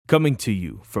Coming to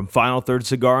you from Final Third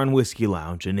Cigar and Whiskey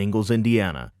Lounge in Ingalls,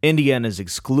 Indiana, Indiana's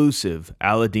exclusive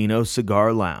Aladino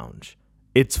Cigar Lounge.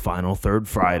 It's Final Third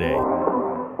Friday.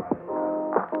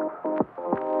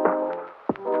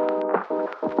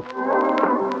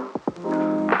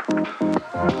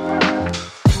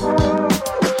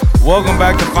 Welcome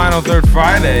back to Final Third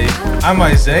Friday. I'm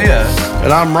Isaiah.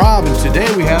 And I'm Rob, and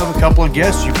today we have a couple of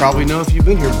guests you probably know if you've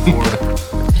been here before.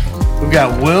 We've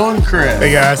got Will and Chris.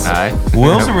 Hey, guys. Hi.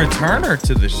 Will's a returner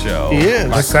to the show. He is.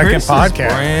 My second Chris podcast.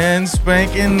 Is brand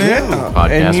spanking new. Yeah.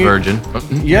 Podcast virgin.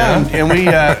 Yeah, and we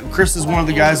Chris is one of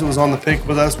the guys that was on the pick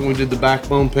with us when we did the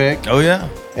backbone pick. Oh, yeah.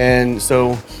 And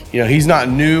so, he's not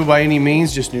new by any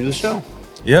means, just new to the show.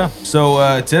 Yeah.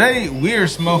 So today we are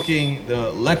smoking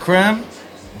the Le Creme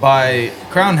by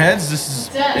Crown Heads. This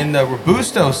is in the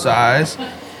Robusto size.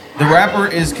 The wrapper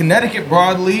is Connecticut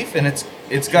broadleaf, and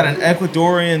it's got an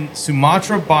Ecuadorian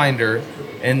Sumatra binder,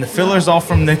 and the filler's all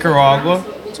from Nicaragua.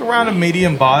 It's around a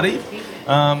medium body.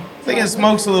 I think it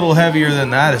smokes a little heavier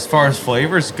than that as far as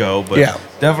flavors go, but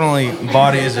definitely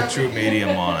body is a true medium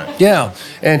on it. Yeah,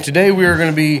 and today we are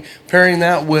going to be pairing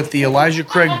that with the Elijah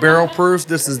Craig Barrel Proof.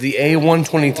 This is the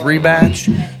A123 batch.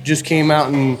 Just came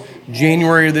out in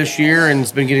January of this year, and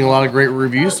it's been getting a lot of great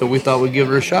reviews, so we thought we'd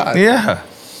give it a shot. Yeah.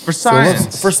 For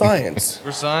science. For science.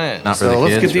 For science. Not for the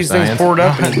kids. Let's get these things poured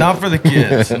up. Not for the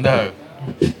kids, no.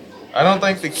 I don't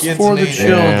think the kids for need the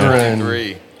children.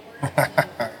 Agree.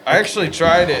 I actually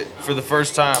tried it for the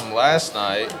first time last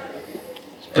night.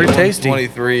 Pretty tasty.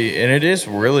 23, and it is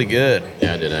really good.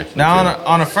 Yeah, I did actually. Now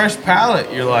on a fresh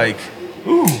palate, you're like,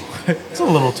 ooh, it's a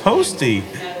little toasty.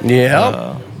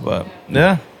 Yeah. But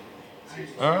yeah.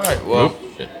 All right. Well,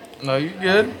 no, you're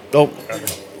good. Oh,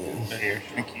 Here,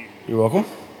 thank you. you're welcome.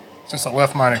 Since I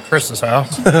left mine at Chris's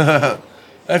house.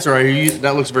 That's all right.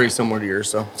 That looks very similar to yours,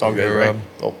 so it's all good, right?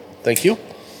 Oh, thank you.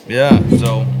 Yeah.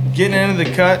 So getting into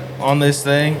the cut on this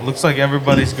thing, looks like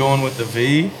everybody's going with the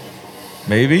V.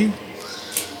 Maybe.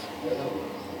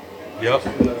 Yep.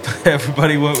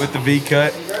 Everybody went with the V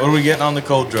cut. What are we getting on the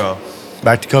cold draw?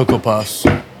 Back to Cocoa Puffs.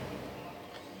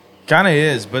 Kind of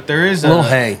is, but there is A little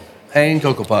hay and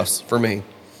Cocoa Puffs for me.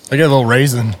 I get a little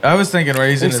raisin. I was thinking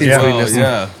raisin It's as the well.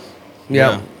 sweetness.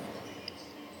 Yeah.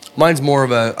 Mine's more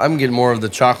of I'm getting more of the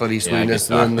chocolatey sweetness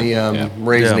than the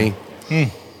raisiny. You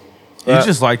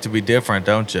just like to be different,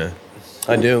 don't you?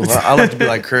 I do. I like to be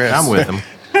like Chris. I'm with him.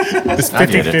 It's I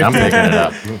get it. I'm picking it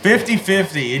up.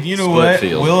 50-50. And you know Split what?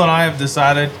 field. Will and I have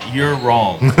decided you're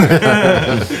wrong.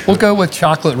 We'll go with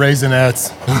chocolate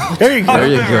raisinettes. There you go. There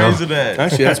you go. Raisinette.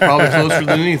 Actually, that's probably closer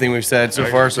than anything we've said so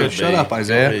far. So Could shut be. up,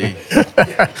 Isaiah. Could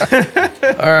be.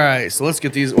 All right, so let's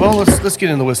get these. Well, let's get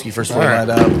into the whiskey first. All right.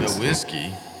 The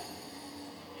whiskey.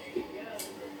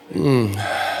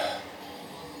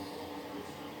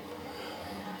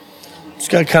 It's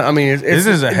got kind of, I mean, this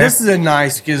is a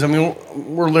nice because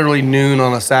we're literally noon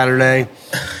on a Saturday,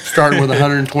 starting with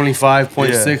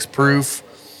 125.6 proof,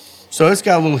 so it's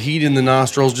got a little heat in the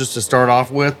nostrils just to start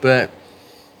off with. But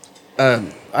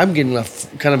I'm getting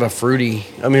kind of a fruity.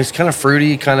 I mean, it's kind of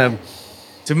fruity, kind of.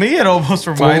 To me, it almost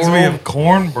reminds me Floral. of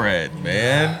cornbread,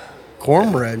 man.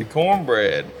 Cornbread.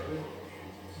 Cornbread.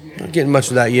 Not getting much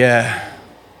of that, yeah.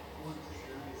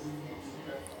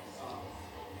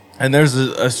 And there's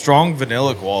a strong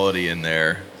vanilla quality in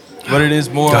there. But it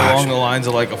is more along the lines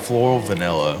of like a floral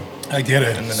vanilla. I get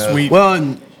it. the Sweet. Well,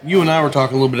 and you and I were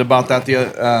talking a little bit about that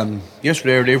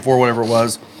yesterday or day before, whatever it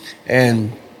was,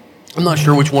 and I'm not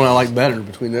sure which one I like better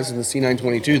between this and the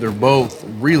C922. They're both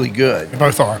really good. They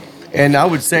both are. And I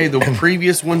would say the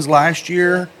previous ones last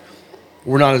year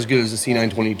were not as good as the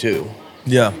C922.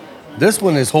 Yeah. This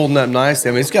one is holding up nicely.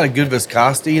 I mean, it's got a good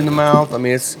viscosity in the mouth. I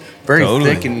mean, it's very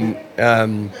thick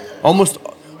and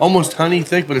almost honey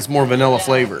thick, but it's more vanilla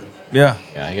flavor. Yeah.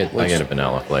 Yeah, I get a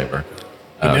vanilla flavor.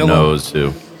 Vanilla? Nose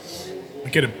too. I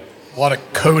get a lot of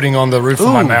coating on the roof of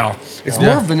my mouth. It's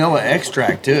more vanilla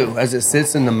extract, too, as it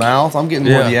sits in the mouth. I'm getting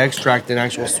more of the extract than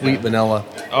actual sweet vanilla.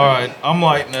 All right. I'm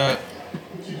lighting up.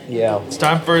 Yeah. It's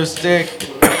time for a stick.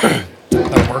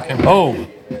 Not working. Oh,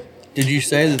 did you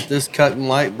say that this cut and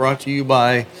light brought to you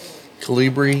by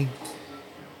Calibri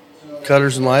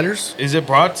Cutters and Lighters? Is it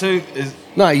brought to...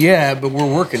 Not yet, but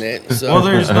we're working it. So. Well,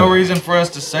 there's no reason for us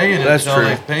to say it That's until true.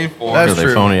 they've paid for That's it. So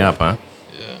true. they phone you up, huh?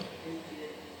 Yeah.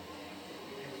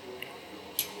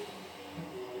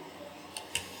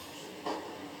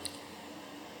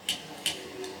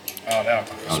 Oh,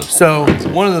 no. So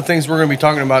one of the things we're going to be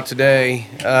talking about today,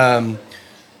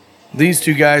 these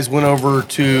two guys went over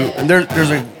to, and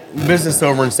there's a business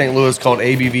over in St. Louis called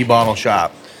ABV Bottle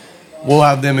Shop. We'll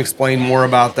have them explain more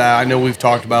about that. I know we've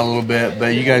talked about it a little bit,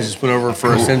 but you guys just went over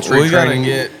for a sensory We gotta training.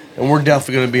 get And we're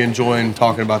definitely going to be enjoying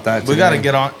talking about that today. We got to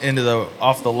get on into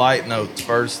off the light notes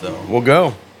first, though. We'll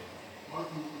go.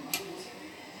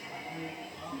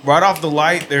 Right off the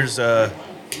light, there's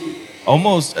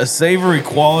almost a savory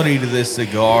quality to this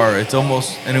cigar. It's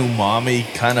almost an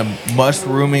umami, kind of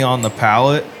mushroomy on the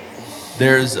palate.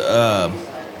 There's a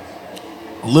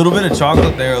little bit of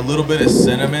chocolate there, a little bit of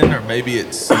cinnamon, or maybe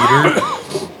it's cedar.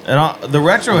 And the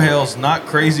retrohale's not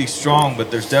crazy strong,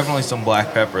 but there's definitely some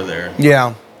black pepper there.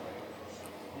 Yeah.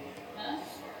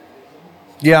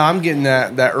 Yeah, I'm getting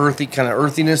that earthy kind of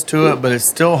earthiness to it, but it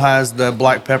still has the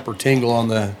black pepper tingle on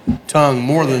the tongue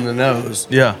more than the nose.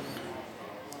 Yeah.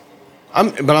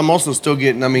 But I'm also still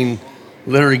getting,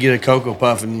 literally get a Cocoa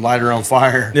Puff and light her on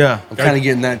fire. Yeah. I'm kind of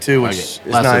getting that too, which is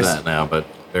less nice. of that now, but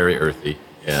very earthy.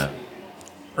 Yeah.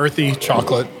 Earthy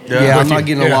chocolate. Yeah, I'm not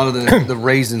getting a lot of the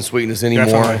raisin sweetness anymore.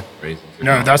 Definitely. Raisins are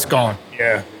No, gone. that's gone.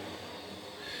 Yeah.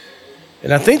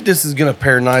 And I think this is going to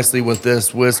pair nicely with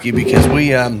this whiskey because we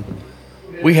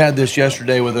had this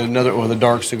yesterday with a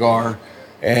dark cigar,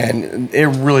 and it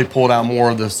really pulled out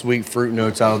more of the sweet fruit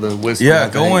notes out of the whiskey. Yeah, I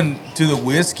think. going to the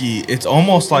whiskey, it's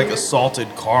almost like a salted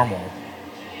caramel.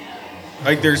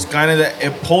 Like there's kind of that,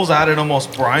 it pulls out an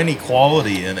almost briny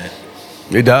quality in it.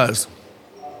 It does.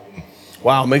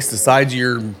 Wow, it makes the sides of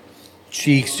your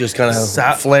cheeks just kind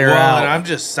of flare out. And I'm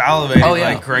just salivating Oh, yeah.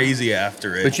 like crazy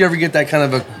after it. But you ever get that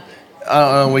kind of I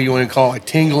don't know what you want to call it, like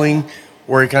tingling,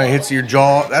 where it kind of hits your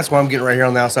jaw? That's what I'm getting right here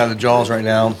on the outside of the jaws right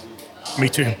now. Me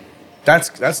too.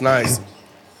 That's nice.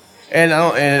 And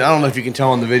I don't know if you can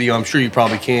tell in the video. I'm sure you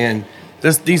probably can.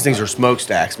 These things are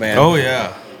smokestacks, man. Oh,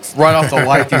 yeah. Right off the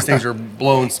light, these things are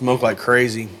blowing smoke like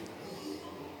crazy.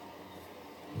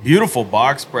 Beautiful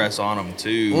box press on them,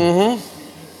 too.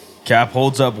 Mm-hmm. Cap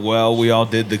holds up well. We all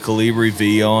did the Calibri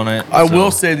V on it. I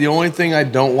will say the only thing I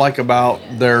don't like about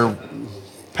their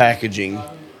packaging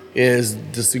is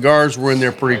the cigars were in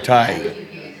there pretty tight.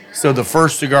 So the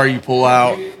first cigar you pull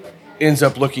out ends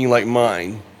up looking like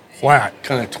mine. Flat.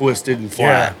 Kind of twisted and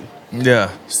flat.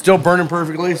 Yeah. Still burning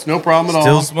perfectly. It's no problem at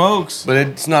Still all. smokes. But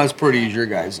it's not as pretty as your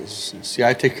guys'. See,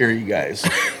 I take care of you guys.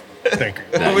 Thank you.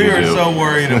 That We you were do. so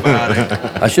worried about it.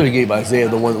 I should have gave Isaiah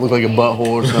the one that looked like a butthole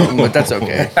or something, but that's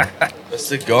okay. A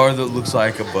cigar that looks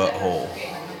like a butthole.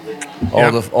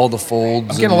 All the folds.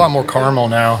 I'm getting a lot more caramel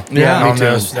now. Yeah, on me too.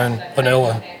 this than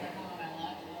vanilla.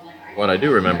 What I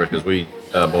do remember, because we,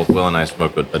 both Will and I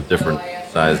smoked with a different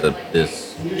size of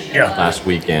this Yeah. last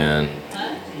weekend,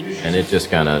 and it just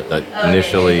kind of,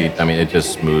 initially, it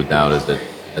just smoothed out as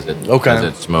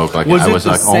it smoked. Like, Was I it was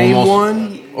the like same almost,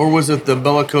 one, or was it the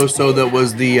Bellicoso that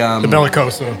was the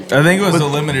Bellicoso. I think it was the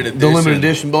limited edition. the limited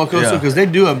edition Bellicoso? Yeah. Because they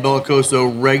do have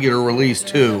Bellicoso regular release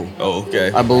too, Oh,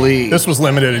 okay. I believe. This was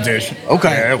limited edition. Okay.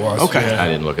 Yeah, it was. Okay. Yeah. I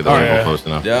didn't look at the Oh, label yeah. close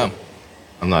enough. Yeah.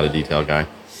 I'm not a detail guy.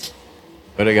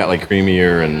 But it got like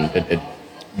creamier and it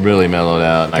really mellowed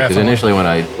out. Because Definitely. initially when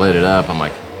I lit it up, I'm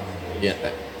like, yeah,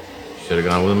 should have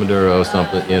gone with Maduro,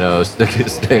 something,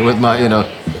 stay with my,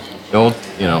 the old,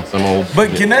 some old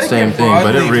But Connecticut same thing.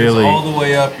 But it broadleaf really, is all the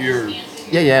way up your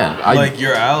yeah.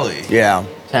 your alley. Yeah,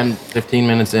 10, 15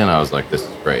 minutes in, I was like, this is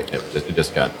great. It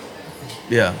just got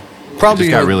Yeah. probably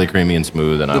got really creamy and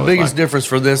smooth. And I the was biggest like, difference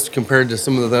for this compared to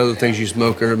some of the other things you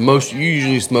smoke are you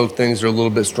usually smoke things that are a little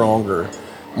bit stronger,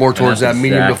 more and towards that that's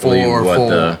medium exactly to full or what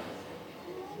full.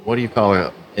 what do you call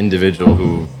an individual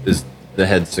who is the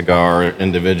head cigar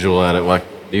individual at it? What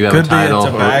do you have Could a be a title?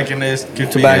 tobacconist.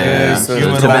 Could Tobacconist, be a Yeah.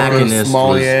 humidor. Tobacconist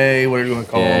sommelier, whatever you want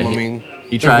to call Yeah, them.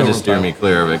 he tried to steer me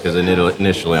clear of it because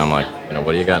initially I'm like,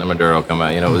 what do you got in Maduro come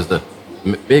out? It was the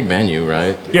big menu,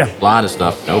 right? Yeah. A lot of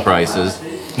stuff, no prices.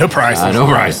 No prices. No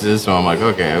prices. So I'm like,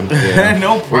 okay.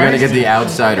 No We're going to get prices. the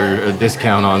outsider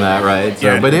discount on that, right?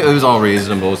 So, Yeah. But it was all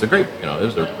reasonable. It was a great, it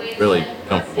was a really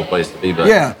comfortable place to be. But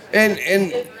Yeah,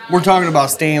 and we're talking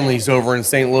about Stanley's over in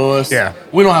St. Louis. Yeah.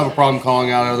 We don't have a problem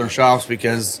calling out other shops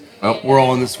because we're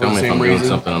all in this for tell the me if same I'm doing reason.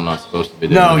 something I'm not supposed to be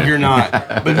doing. No, here. you're not.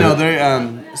 But no, they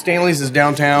Stanley's is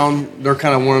downtown. They're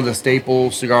kind of one of the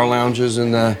staple cigar lounges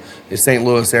in the St.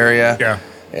 Louis area. Yeah.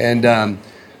 And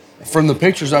from the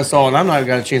pictures I saw, and I've not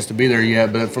got a chance to be there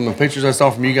yet, but from the pictures I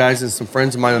saw from you guys and some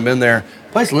friends of mine have been there,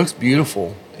 the place looks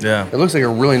beautiful. Yeah. It looks like a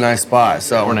really nice spot.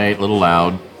 So Ornate, a little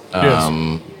loud.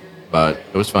 But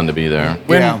it was fun to be there.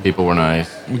 Yeah. People were nice.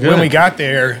 When we got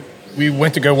there, we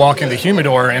went to go walk in the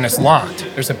humidor and it's locked.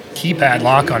 There's a keypad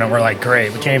lock on it. We're like,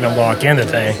 great, we can't even walk in the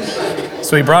thing.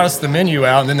 So he brought us the menu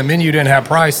out, and then the menu didn't have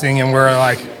pricing, and we're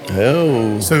like,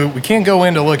 oh, so we can't go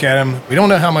in to look at them. We don't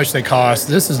know how much they cost.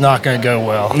 This is not going to go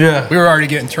well. Yeah. We were already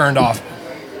getting turned off.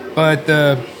 But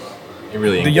He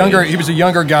really he was a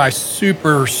younger guy,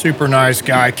 super, super nice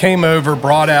guy. Came over,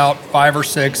 brought out 5 or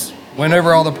 6, went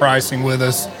over all the pricing with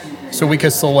us. so we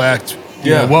could select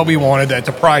you know, what we wanted at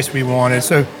the price we wanted.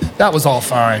 So that was all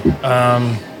fine.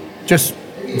 Just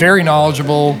very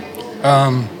knowledgeable,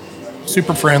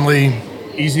 super friendly,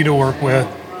 easy to work with.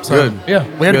 So, good.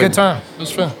 Yeah, we had a good time. It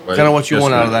was fun. Kind of what you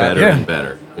want out of that. Better and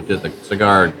better. The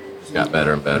cigar just got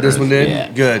better and better. This one did?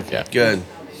 Yeah. Good. Yeah. Good.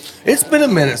 It's been a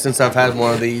minute since I've had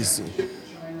one of these.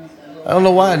 I don't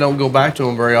know why I don't go back to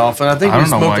them very often. I think we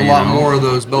smoked a lot more of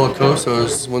those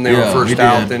Bellicosos when they were first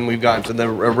out than we've gotten to the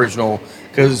original.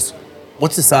 Because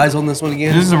what's the size on this one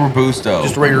again? This is a Robusto.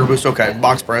 Just a regular Robusto. Okay.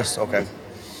 Box press. Okay.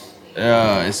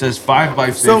 It says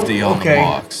 5x50 on the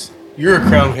box. You're a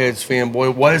Crown Heads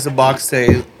fanboy. What does the box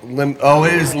say?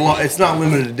 It's not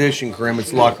limited edition, Careme.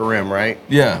 It's La Careme, right?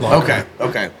 Yeah.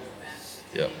 Okay.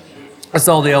 Yep. I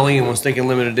saw the LE and was thinking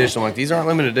limited edition. I'm like, these aren't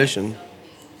limited edition.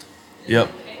 Yep.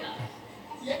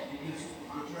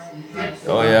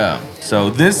 Oh yeah. So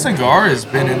this cigar has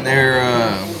been in their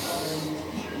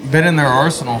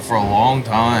arsenal for a long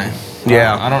time.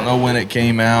 Yeah. I don't know when it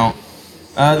came out.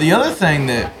 The other thing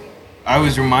that I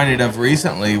was reminded of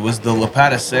recently was the Le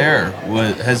Pâtisserie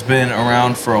has been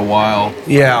around for a while.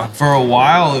 Yeah. For a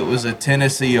while, it was a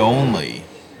Tennessee only,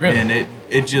 Really? and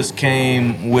it just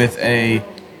came with a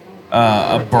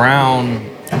brown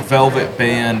velvet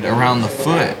band around the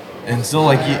foot, and so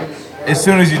like as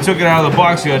soon as you took it out of the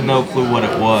box, you had no clue what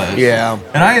it was. Yeah.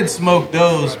 And I had smoked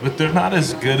those, but they're not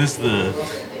as good as the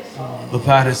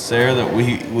Pâtisserie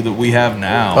that we have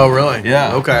now. Oh, really?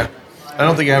 Yeah. Okay. I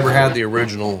don't think I ever had the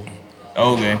original.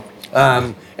 Okay.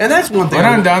 And that's one thing. When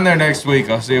I'm down there next week,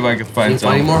 I'll see if I can find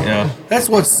some more. Yeah. That's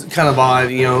what's kind of odd,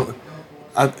 you know.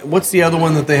 What's the other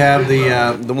one that they have?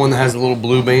 The one that has a little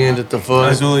blue band at the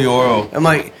foot. Azul Oro. I'm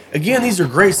like, again, these are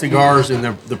great cigars, and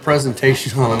the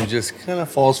presentation on them just kind of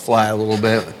falls flat a little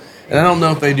bit. And I don't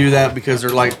know if they do that because they're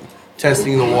like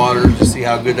testing the water to see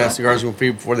how good that cigar is going to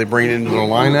be before they bring it into their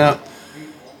lineup.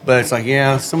 But it's like,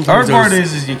 yeah, sometimes. Hard part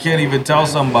is you can't even tell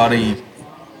somebody.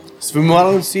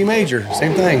 Sfumato and C major,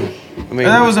 same thing. I mean,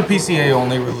 That was a PCA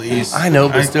only release. I know,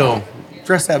 but still,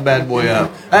 dress that bad boy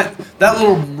up. That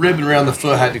little ribbon around the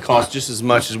foot had to cost just as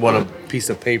much as what a piece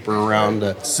of paper around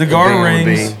a Cigar band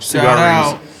would rings. be. Shout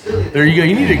out. There you go.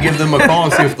 You need to give them a call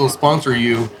and see if they'll sponsor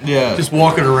you. Yeah. Just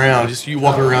walking around, just you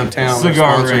walking around town.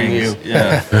 Cigar sponsoring rings. you.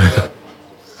 Yeah.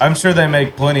 I'm sure they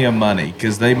make plenty of money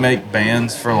because they make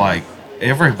bands for like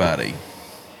everybody.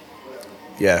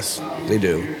 Yes, they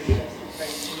do.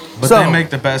 But So- they make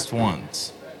the best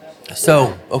ones.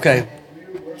 So, okay,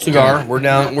 cigar. We're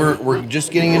down. We're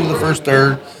just getting into the first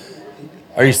third.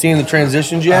 Are you seeing the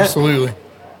transitions yet? Absolutely.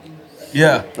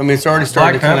 Yeah. I mean, it's already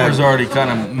starting Black to pepper's kind already kind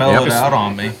of mellowed Yep. out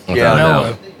on me. Yeah,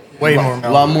 Mellow. Way more a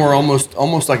mellow. lot more,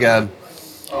 almost like a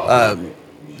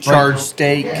charred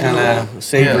steak kind of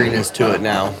savoriness to it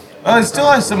now. It still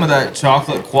has some of that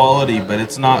chocolate quality, but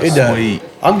it's not It does. sweet.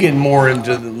 I'm getting more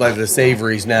into the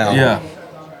savories now. Yeah.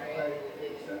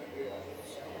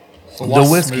 The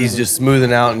whiskey's just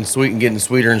smoothing out and sweet and getting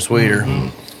sweeter and sweeter.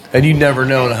 And you never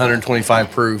know at 125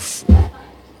 proof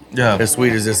Yeah. as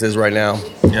sweet as this is right now.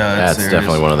 Yeah. That's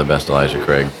definitely one of the best Elijah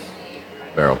Craig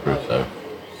barrel proofs I've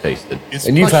tasted. It's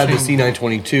And you've had the pushing-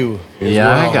 C922 as Yeah,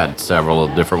 well. I got several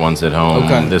different ones at home.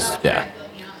 Okay.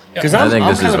 Because I think I'm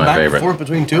this is kind of my back favorite. and forth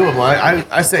between two of them.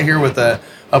 I sit here with a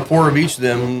pour of each of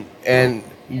them and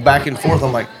back and forth.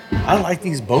 I'm like, I like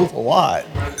these both a lot.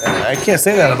 And I can't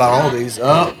say that about all these.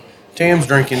 Oh, Tam's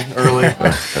drinking early.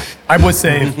 I would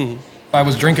say if I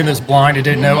was drinking this blind and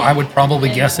didn't know, I would probably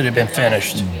guess it had been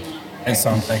finished in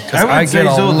something. Because I would I say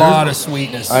get a so. lot of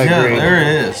sweetness. I Yeah, agree. there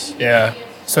is. Yeah.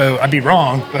 So I'd be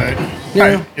wrong, but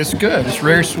Yeah. it's good. It's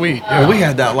very sweet. Well, we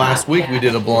had that last week. We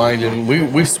did a blind, and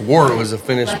we swore it was a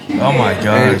finished. Oh my And,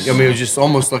 gosh. I mean, it was just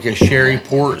almost like a sherry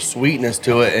port sweetness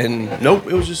to it, and nope,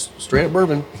 it was just straight up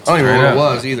bourbon. I don't even know what Straight it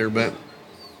up. was either, but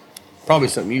probably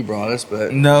something you brought us.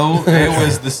 But No, it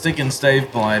was the stick and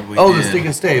stave blind we oh, did. the stick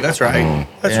and stay. That's right.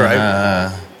 That's And,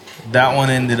 right. That one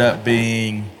ended up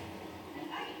being.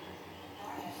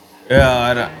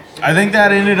 Yeah, I think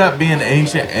that ended up being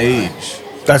Ancient Age.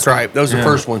 That's right. That was the Yeah.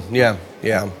 first one. Yeah,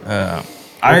 yeah.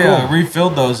 I cool.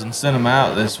 refilled those and sent them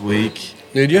out this week.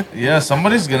 Did you? Yeah,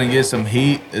 somebody's gonna get some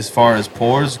heat as far as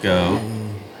pours go.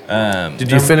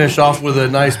 Did you finish off with a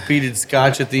nice peated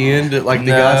scotch at the end, like the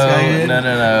Gas guy did?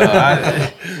 No.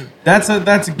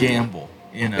 That's a gamble.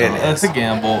 You know, It that's is. a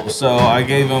gamble. So I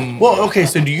gave him. Well, okay.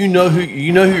 So do you know who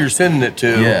you're sending it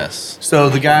to? Yes. So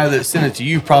the guy that sent it to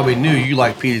you probably knew you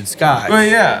like peated scotch. Well,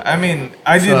 yeah. I mean,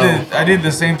 I did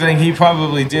the same thing he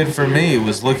probably did for me.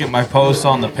 Was look at my posts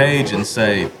on the page and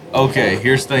say, okay,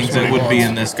 here's things that would be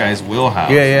in this guy's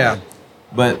wheelhouse. Yeah, yeah.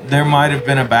 but there might have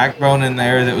been a backbone in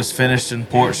there that was finished in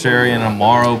port sherry and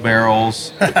Amaro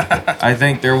barrels. I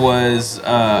think there was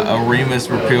a Remus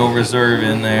Repeal Reserve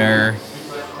in there.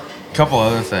 A couple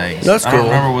other things. That's cool. I don't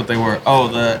remember what they were. Oh,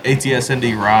 the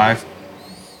ATS-ND rye.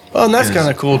 Oh, and that's kind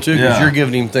of cool, too, because Yeah. you're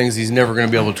giving him things he's never going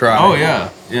to be able to try. Oh, yeah.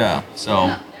 Yeah.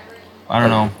 So, I don't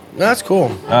know. That's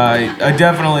cool. I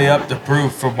definitely upped the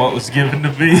proof from what was given to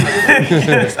me.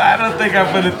 I don't think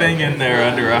I put a thing in there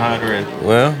under 100.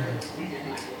 Well,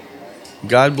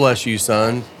 God bless you,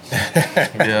 son.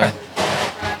 Yeah.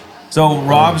 So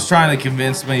Rob's trying to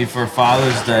convince me for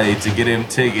Father's Day to get him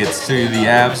tickets to the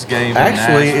Avs game.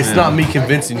 Actually, in it's Nashville. not me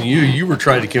convincing you. You were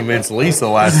trying to convince Lisa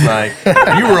last night.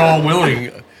 You were all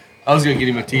willing. I was going to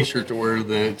get him a T-shirt to wear to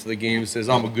the game that says,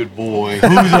 "I'm a good boy." Who's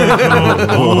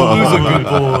a good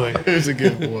boy? Who's a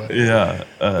good boy? Yeah.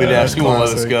 But she won't let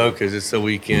us go because it's the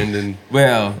weekend and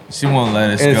Well, she won't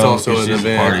let us And it's go also because an she's a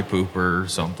event. party pooper or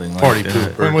something Party like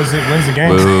that. pooper. When's the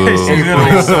game? She's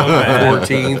gonna be so mad.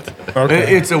 14th.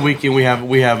 Okay. It's a weekend.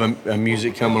 We have a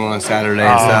music coming on Saturday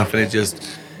and Oh. stuff, and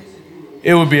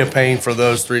it would be a pain for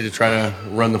those three to try to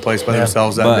run the place by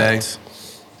themselves that day. But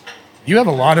You have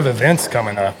a lot of events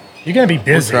coming up. You're going to be We're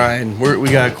busy. trying.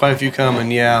 We got quite a few coming,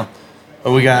 yeah.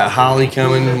 We got Holly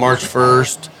coming March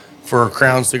 1st for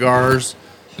Crown Cigars.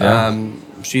 Yeah.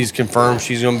 She's confirmed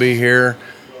she's going to be here.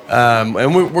 And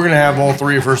we're going to have all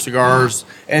three of her cigars.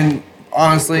 And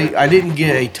honestly, I didn't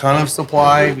get a ton of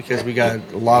supply because we got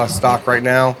a lot of stock right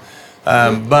now.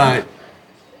 But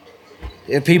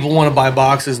if people want to buy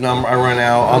boxes and I run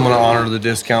out, I'm going to honor the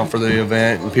discount for the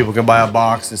event. And people can buy a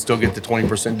box and still get the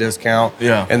 20% discount.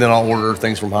 Yeah. And then I'll order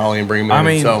things from Holly and bring them in. I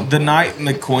mean, so, the Knight and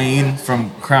the Queen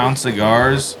from Crown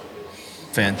Cigars,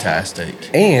 fantastic.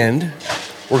 and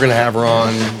we're going to have her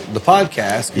on the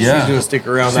podcast. 'Cause Yeah. She's going to stick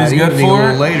around She's that good evening a for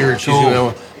little it? later. And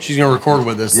Cool. she's going to record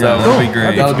with us. Yeah, so that'd be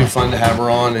great. That'll be fun to have her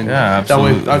on. And Yeah,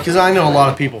 absolutely. Because I know a lot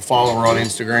of people follow her on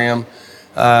Instagram.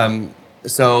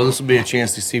 So this will be a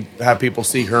chance to have people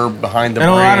see her behind the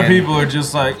And brand. a lot of people are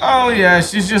just like, oh, yeah,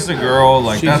 she's just a girl.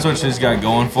 Like, that's what she's got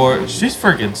going for her. She's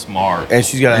freaking smart. And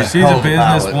she's got a She's hell a of a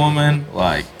palate. businesswoman.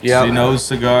 Like, Yep. she knows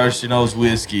cigars. She knows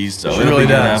whiskeys. So She it'll really be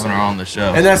good does. having her on the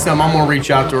show. And that's something I'm gonna reach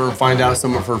out to her and find out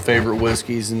some of her favorite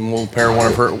whiskeys, and we'll pair one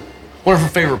of her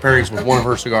favorite pairings with one of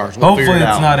her cigars. We'll Hopefully figure it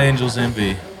it's out. not Angel's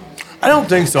Envy. I don't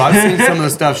think so. I've seen some of the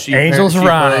stuff she Angel's she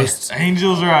Rye. posts.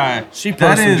 Angel's Rye. She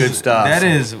posts some is good stuff. That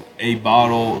is a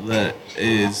bottle that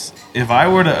is, if I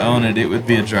were to own it, it would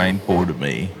be a drain pour to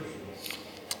me.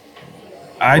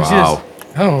 I Wow.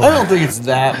 Oh, I don't think it's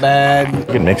that bad, You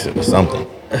can mix it with something.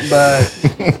 but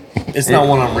it's not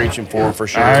one I'm reaching for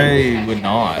just, sure. I would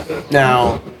not.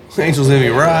 Now, Angel's Envy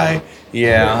Rye.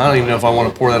 Yeah, I don't even know if I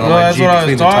want to pour that on Well, my that's Jeep what I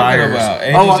was between the talking tires. about. Oh, I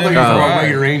Angel's thought you were Envy talking about Rye.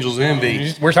 regular Angel's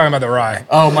Envy. we're talking about the rye.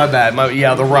 Oh, my bad.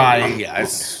 The rye. Yeah,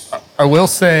 it's, I will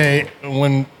say,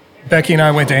 when Becky and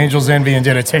I went to Angel's Envy and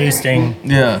did a tasting,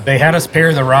 Yeah. they had us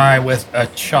pair the rye with a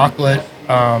chocolate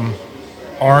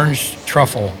orange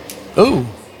truffle, ooh,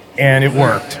 and it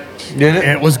worked. did it?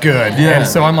 It was good. Yeah. And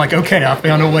so I'm like, okay, I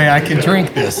found a way I can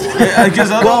drink this. Because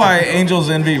that's why Angel's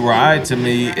Envy Rye to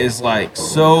me is like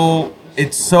so.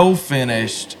 It's so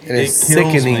finished. And it's it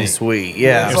kills sickening me. sweet.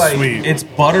 Yeah. It's like sweet. it's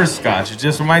butterscotch. It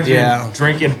just reminds me Yeah. of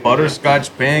drinking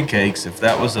butterscotch pancakes. If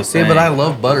that was a See, thing. but I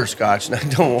love butterscotch, and I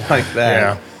don't like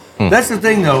that. Yeah. That's the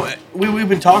thing, though. We've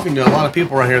been talking to a lot of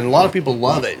people around here, and a lot of people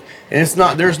love it. And it's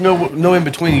not. There's no in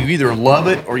between. You either love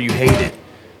it or you hate it.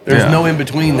 There's Yeah. no in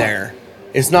between there.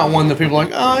 It's not one that people are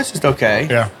like, oh, it's just okay.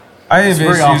 Yeah. I have It's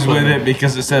very issues with off-putting. it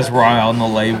because it says rye on the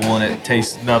label and it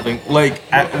tastes nothing. Like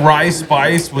rye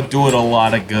spice would do it a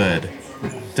lot of good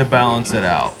to balance it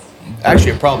out.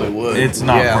 Actually, it probably would. It's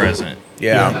not Yeah. present.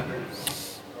 Yeah.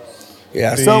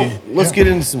 Yeah. So let's get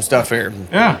into some stuff here.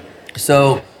 Yeah.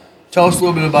 So, tell us a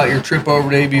little bit about your trip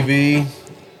over to ABV.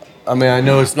 I mean, I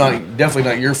know it's definitely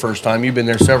not your first time. You've been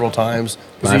there several times.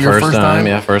 Was My it your first time,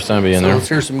 yeah, first time being So there. let's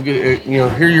hear some good.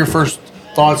 Hear your first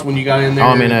thoughts when you got in there. Oh,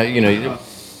 I mean, you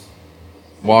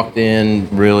walked in,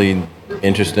 really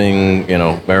interesting,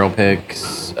 barrel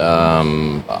picks.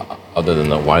 Other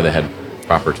than why they had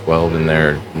proper 12 in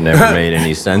there, never made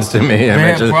any sense to me. I Man,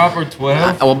 mentioned- proper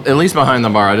 12. Well, at least behind the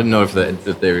bar, I didn't know if they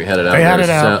had it out. They had there. it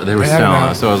out. They were They had it selling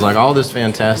out. it. So I was like, all this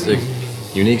fantastic,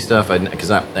 unique stuff. I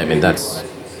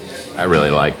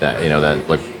really like that. That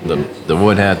like the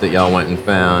wood hat that y'all went and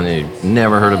found. You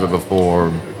never heard of it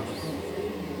before.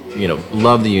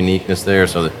 Love the uniqueness there.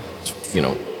 So that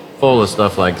full of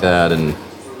stuff like that, and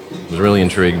was really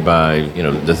intrigued by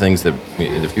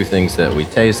the few things that we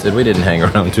tasted. We didn't hang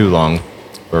around too long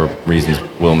for reasons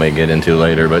Will may get into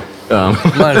later, but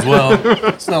Might as well.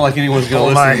 It's not like anyone's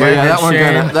going to listen. my to but you.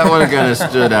 yeah, Shame. that one kind of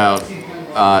stood out.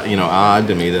 odd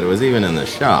to me that it was even in the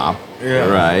shop. Yeah.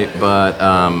 Right. But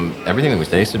everything that we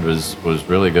tasted was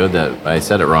really good. That I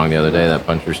said it wrong the other day. That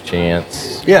Puncher's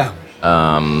Chance. Yeah.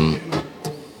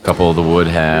 Couple of the wood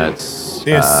hats.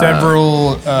 They had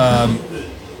several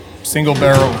single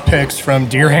barrel picks from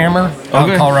Deerhammer out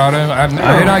in Colorado. I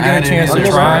did not get a chance to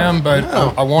try them, but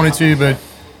I wanted to. But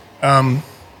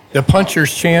the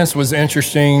Puncher's Chance was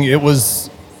interesting. It was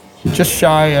just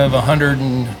shy of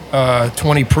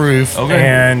 120 proof,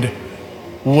 and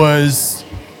was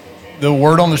the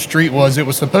word on the street was it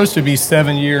was supposed to be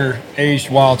 7-year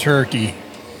aged wild turkey.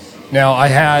 Now I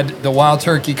had the wild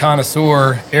turkey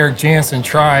connoisseur Eric Jansen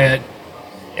try it,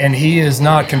 and he is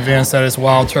not convinced that it's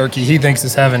wild turkey. He thinks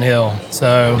it's Heaven Hill.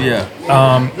 So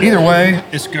either way,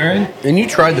 it's good. And you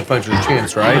tried the Puncher's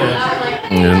Chance, right?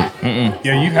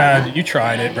 Yeah, you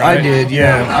tried it, right? I did,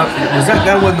 yeah.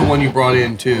 That wasn't the one you brought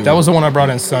in too? That was the one I brought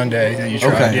in Sunday that you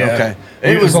tried. Okay.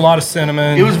 It was a lot of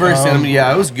cinnamon. It was very cinnamon.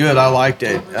 Yeah, it was good. I liked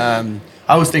it.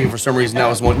 I was thinking for some reason that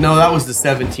was one. No, that was the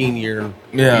 17-year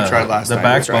you tried last time. The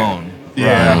backbone.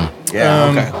 Yeah.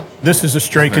 Okay. This is a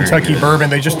straight Kentucky bourbon.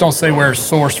 They just don't say where it's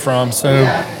sourced from. So,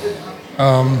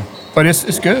 but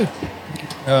it's good.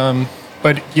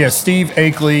 But yeah, Steve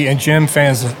Akeley and Jim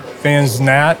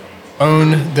Fansnat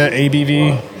own the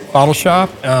ABV bottle shop,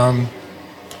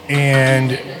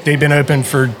 and they've been open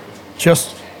for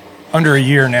just under a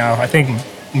year now. I think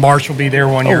March will be their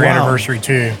 1-year anniversary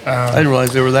too. I didn't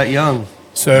realize they were that young.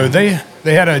 So they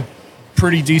had a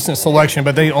pretty decent selection,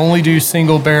 but they only do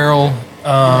single barrel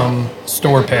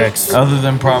store picks. Other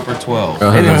than proper 12.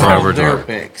 And it's all their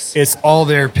picks. It's all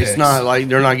their picks. It's not like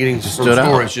they're not getting just from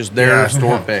store. It's just their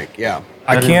store pick. Yeah.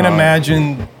 I can't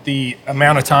imagine the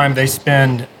amount of time they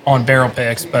spend on barrel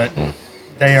picks, but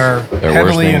they are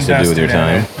heavily invested to do with your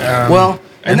time.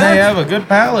 And they have a good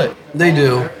palate. They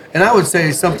do. And I would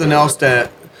say something else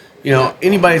that,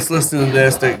 anybody that's listening to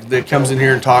this that comes in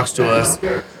here and talks to us,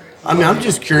 I mean, I'm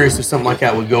just curious if something like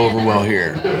that would go over well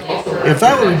here. If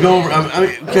that would go over,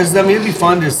 because it'd be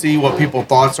fun to see what people's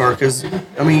thoughts are. Because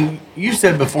you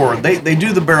said before they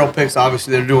do the barrel picks.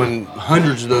 Obviously, they're doing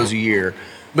hundreds of those a year,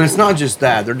 but it's not just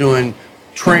that. They're doing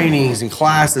trainings and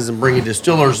classes and bringing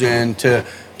distillers in to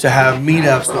have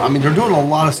meetups. I mean, they're doing a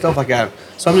lot of stuff like that.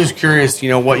 So I'm just curious,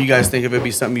 what you guys think if it'd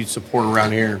be something you'd support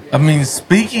around here. I mean,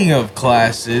 speaking of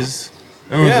classes,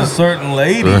 there was a certain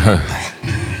lady.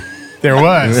 There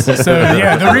was. So,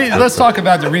 let's talk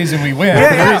about the reason we went.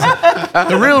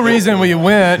 The real reason we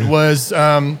went was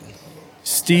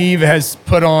Steve has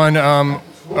put on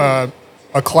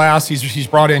a class. He's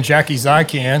brought in Jackie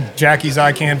Zykan. Jackie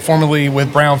Zykan, formerly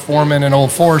with Brown Forman and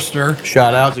Old Forester.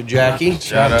 Shout out to Jackie.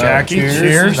 Shout out. Jackie.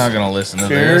 Cheers. She's not going to listen to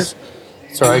Cheers.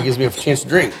 this. Sorry, it gives me a chance to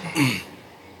drink.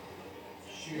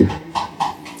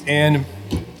 And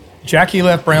Jackie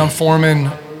left Brown Forman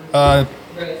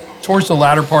towards the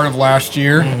latter part of last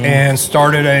year and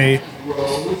started a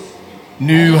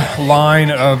new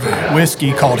line of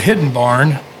whiskey called Hidden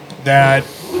Barn that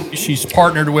she's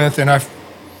partnered with. And I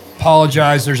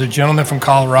apologize, there's a gentleman from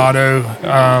Colorado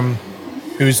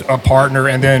who's a partner,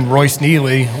 and then Royce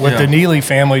Neely with the Neely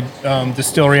family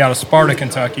distillery out of Sparta,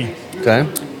 Kentucky. Okay.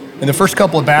 And the first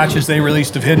couple of batches they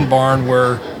released of Hidden Barn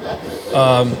were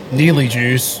Neely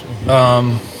juice.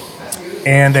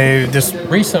 And this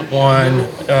recent one,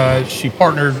 she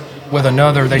partnered with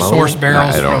another. They source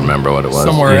barrels I don't remember what it was.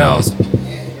 Somewhere else.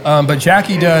 But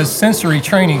Jackie does sensory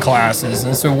training classes.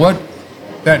 And so what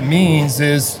that means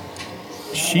is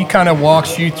she kind of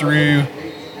walks you through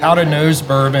how to nose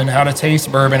bourbon, how to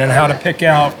taste bourbon, and how to pick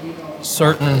out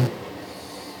certain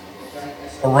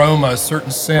aromas, certain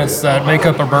scents that make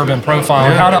up a bourbon profile,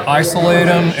 and how to isolate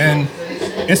them. And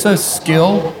it's a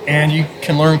skill, and you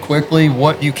can learn quickly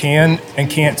what you can and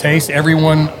can't taste.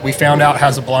 Everyone, we found out,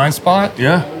 has a blind spot.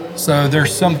 Yeah. So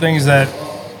there's some things that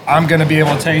I'm going to be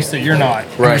able to taste that you're not.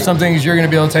 Right. There's some things you're going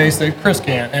to be able to taste that Chris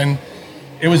can't. And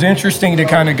it was interesting to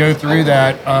kind of go through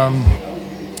that.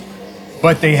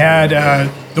 But they had,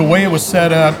 the way it was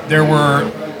set up, there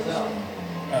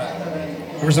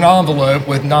was an envelope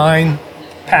with 9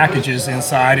 packages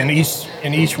inside, and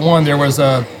in each one there was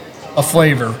a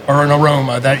flavor or an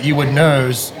aroma that you would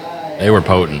nose. They were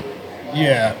potent.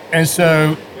 Yeah, and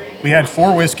so we had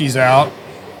 4 whiskeys out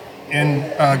in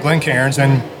Glencairns,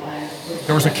 and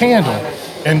there was a candle,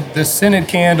 and the scented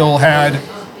candle had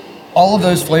all of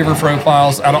those flavor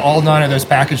profiles out of all 9 of those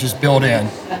packages built in.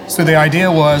 So the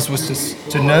idea was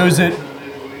to nose it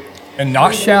and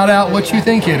not shout out what you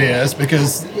think it is,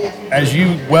 because as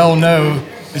you well know,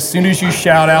 as soon as you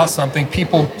shout out something,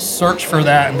 people search for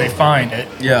that and they find it.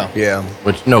 Yeah. Yeah.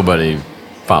 Which nobody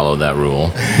follow that rule.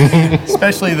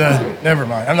 Especially never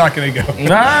mind. I'm not going to go.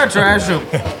 Nah, trash them.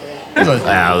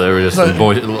 There were just some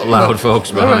loud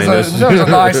folks behind us. There was a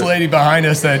nice lady behind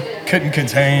us that couldn't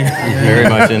contain. Very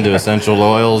much into essential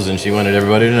oils, and she wanted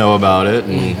everybody to know about it.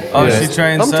 And she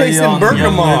trying to I'm sell you tasting on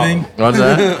bergamot. living. what's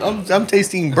that? I'm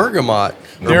tasting bergamot.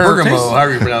 Or There- bergamot, tastes-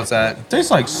 however you pronounce that. Tastes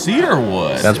like cedar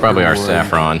wood. That's probably our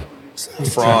saffron.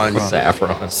 Saffron.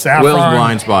 Saffron. Saffron. Will's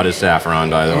blind spot is saffron,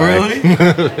 by the way.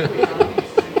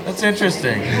 Really? That's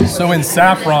interesting. So in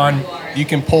saffron, you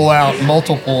can pull out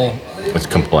multiple. It's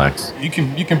complex. You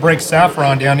can break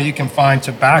saffron down, and you can find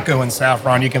tobacco in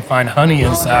saffron. You can find honey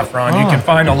in saffron. You can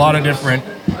find a lot of different.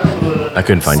 I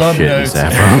couldn't find shit in Sub-notes.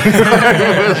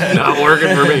 saffron. Not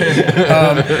working for me.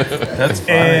 That's fine.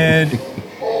 And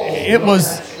it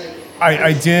was.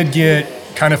 I did get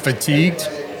kind of fatigued.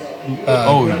 You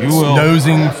will.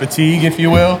 Nosing fatigue, if you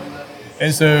will.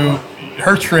 And so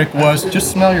her trick was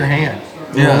just smell your hand.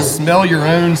 Yeah. Smell your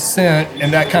own scent,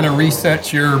 and that kind of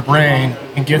resets your brain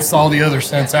and gets all the other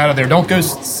scents out of there. Don't go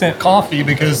scent coffee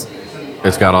because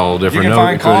It's got all you different can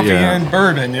find notes. coffee Yeah. in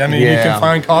bourbon. I mean, you Yeah. can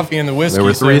find coffee in the whiskey. There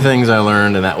were three so- things I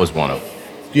learned, and that was one of them.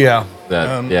 Yeah.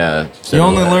 That so, You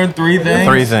only learned 3 things?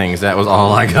 3 things. That was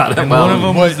all I got. And one of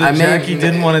them was that I mean- Jackie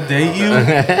didn't want to date you?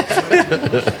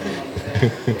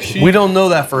 We don't know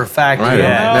that for a fact Right.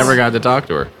 yet. I never got to talk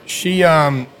to her. She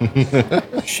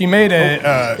she made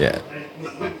Yeah.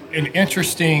 an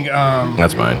interesting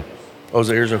That's mine. Oh, is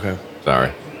it yours? Okay.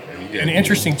 Sorry. an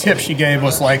interesting tip she gave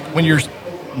was like when you're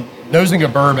nosing a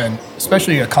bourbon,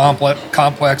 especially a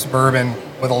complex bourbon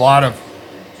with a lot of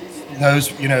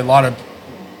nose, a lot of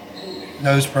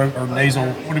or nasal.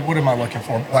 What am I looking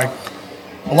for? Like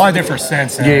a lot of different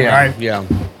scents in it, right? Yeah.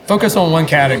 Focus on one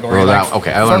category. Well,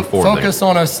 okay, I learned 4 Focus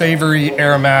on a savory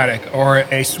aromatic or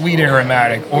a sweet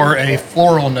aromatic or a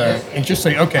floral note, and just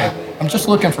say, okay, I'm just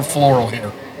looking for floral here.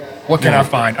 What can I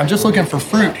find? I'm just looking for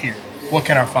fruit here. What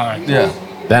can I find? Yeah.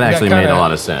 That actually kinda- made a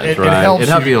lot of sense, it right? helps It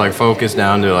helped you- you like focus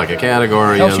down to like a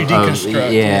category. Helps you of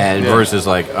deconstruct. versus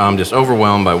like I'm just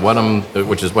overwhelmed by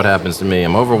which is what happens to me.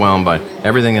 I'm overwhelmed by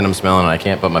everything that I'm smelling, and I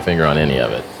can't put my finger on any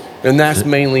of it. And that's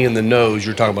mainly in the nose.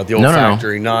 You're talking about the No.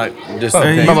 olfactory, not just. So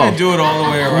you okay. can do it all the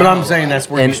way around. But I'm saying that's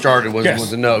where you And- started was Yes.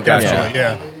 the nose. Gotcha. Absolutely,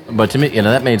 yeah. But to me,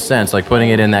 that made sense. Like putting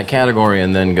it in that category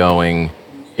and then going,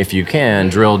 if you can,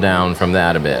 drill down from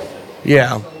that a bit.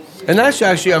 Yeah. And that's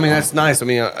actually, I mean, that's nice. I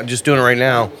mean, I'm just doing it right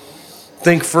now.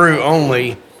 Think fruit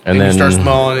only, and And you start then-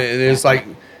 smelling it, and it's like,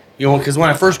 because when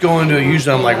I first go into it,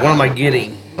 usually I'm like, what am I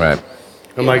getting? Right.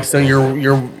 I'm like, so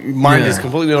your mind is Yeah.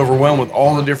 completely overwhelmed with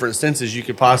all the different senses you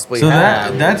could possibly So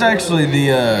have. that's actually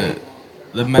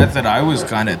the method I was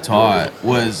kind of taught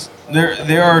was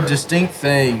there are distinct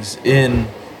things in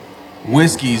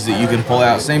whiskeys that you can pull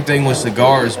out. Same thing with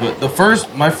cigars, but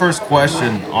my first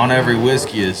question on every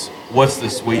whiskey is what's the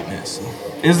sweetness?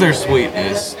 Is there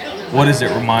sweetness? What does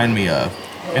it remind me of?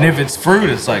 And if it's fruit,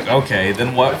 it's like, okay,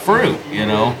 then what fruit,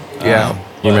 Yeah.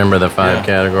 You remember the 5 yeah.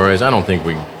 categories? I don't think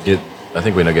we get. I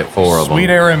think we don't get 4 of them. Sweet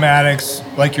aromatics,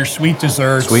 like your sweet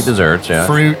desserts. Sweet desserts, yeah.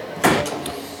 Fruit,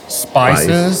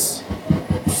 spices,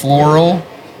 floral,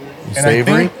 and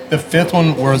Savory? I think the 5th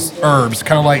one was herbs,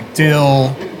 kind of like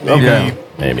dill, maybe Okay.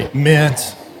 Maybe. mint,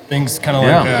 things kind of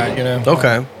Yeah. like that,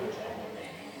 Okay.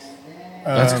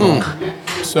 That's cool.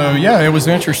 So yeah, it was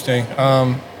interesting.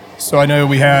 So I know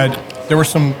there were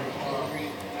some.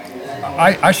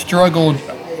 I struggled.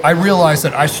 I realized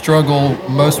that I struggle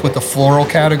most with the floral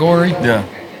category. Yeah.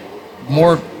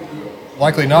 More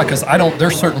likely not because I don't.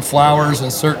 There's certain flowers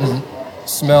and certain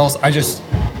smells I just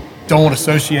don't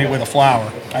associate with a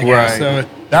flower. I guess. Right. So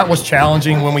that was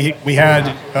challenging when we had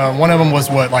one of them was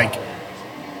what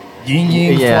yin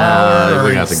yang Yeah, flower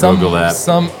we or have to some Google that.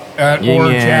 Yin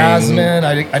or yang. jasmine.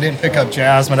 I didn't pick up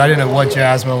jasmine. I didn't know what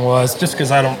jasmine was just because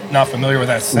I'm not familiar with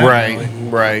that scent. Right. really.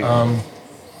 Right.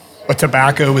 But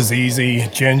tobacco was easy.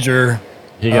 Ginger.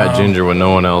 He got ginger when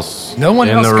no one else No one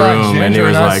in else the got room, and he ginger,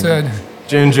 was and I like, said-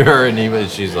 ginger, and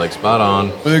she's like, spot on.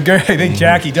 But the great thing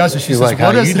Jackie does is she He's says, like,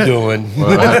 "What how is you it?" doing?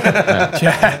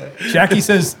 Jackie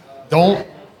says, "Don't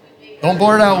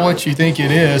blurt out what you think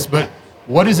it is, but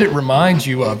what does it remind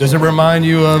you of? Does it remind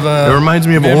you of?" It reminds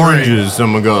me of memory? oranges.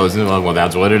 Someone goes, and they're like, well,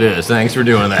 that's what it is. Thanks for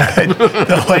doing that.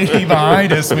 The lady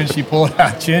behind us, when she pulled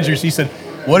out ginger, she said,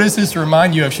 "What does this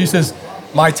remind you of?" She says,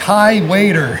 "My Thai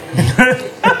waiter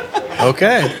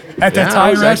Okay. at the Yeah, Thai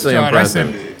that was actually restaurant." I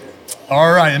impressive. said,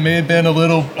 "All right, it may have been a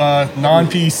little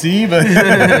non-PC, but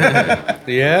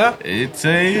Yeah. It's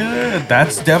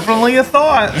that's definitely a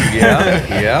thought.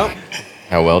 Yeah. Yeah.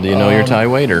 How well do you know your Thai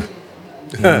waiter?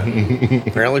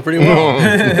 Apparently pretty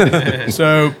well.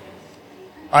 So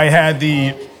I had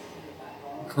the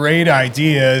great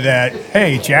idea that,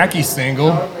 hey, Jackie's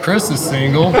single, Chris is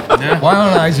single. Yeah. Why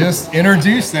don't I just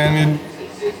introduce them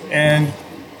and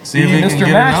see be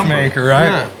Mr. Matchmaker, right?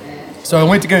 Yeah. So I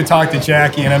went to go talk to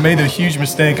Jackie, and I made the huge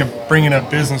mistake of bringing up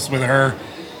business with her.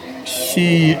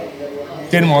 She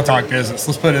didn't want to talk business.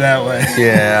 Let's put it that way.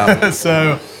 Yeah.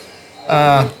 So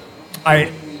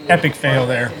epic fail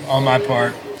there on my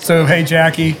part. So, hey,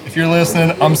 Jackie, if you're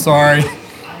listening, I'm sorry.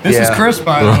 This is Chris,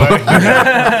 by the way.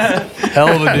 Hell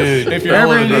of a dude. If you're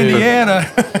ever in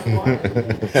Indiana.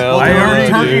 I heard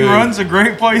Turkey Run's a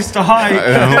great place to hike.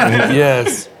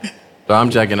 Yes. So I'm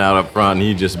checking out up front, and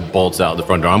he just bolts out the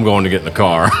front door. I'm going to get in the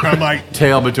car. I'm like,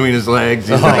 tail between his legs.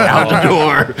 He's like out the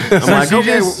door. I'm like,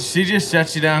 she just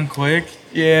shut you down quick.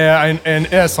 Yeah, and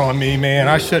that's on me, man.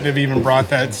 I shouldn't have even brought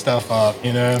that stuff up,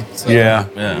 you know? So, yeah.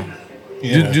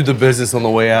 Do the business on the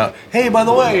way out. Hey, by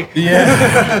the way.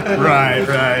 Yeah.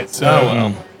 Right.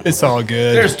 So it's all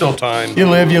good. There's still time. You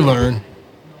live, you learn.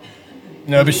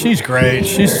 No, but she's great.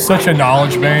 She's such a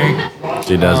knowledge bank.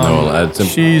 She does know a lot.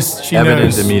 She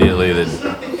evident immediately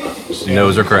that she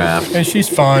knows her craft. And she's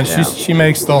fun. Yeah. She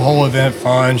makes the whole event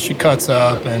fun. She cuts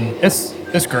up, and it's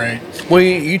great. Well,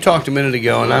 you talked a minute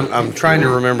ago, and I'm trying to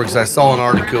remember because I saw an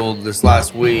article this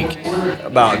last week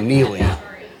about Neely.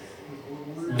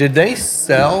 Did they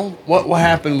sell? What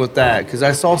happened with that? Because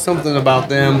I saw something about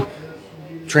them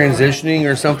transitioning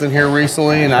or something here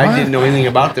recently, and I didn't know anything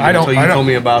about them until you told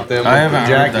me about them. I haven't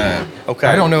heard that. Okay.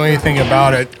 I don't know anything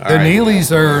about it. The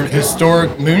Neelys are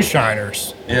historic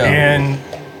moonshiners. Yeah. And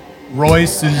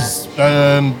Royce is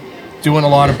doing a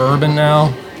lot of bourbon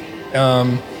now.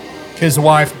 His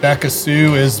wife, Becca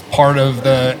Sue, is part of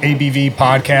the ABV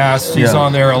podcast. She's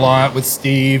on there a lot with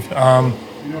Steve.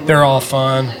 They're all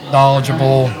fun,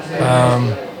 knowledgeable.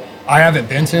 I haven't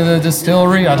been to the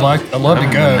distillery. I'd love to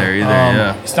go. There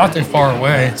either, It's not too far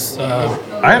away.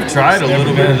 I have tried a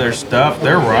little bit of their stuff.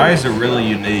 Their ryes are really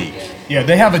unique. Yeah,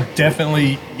 they have a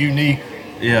definitely unique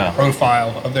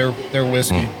profile of their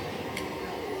whiskey.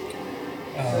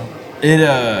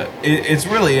 It's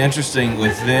really interesting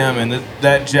with them, and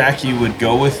that Jackie would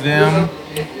go with them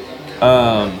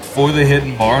for the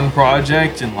Hidden Barn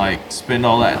project and like spend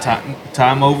all that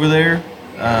time over there.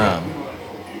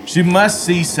 She must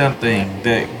see something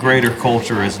that greater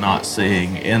culture is not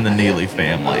seeing in the Neely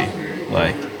family.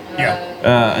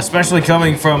 Especially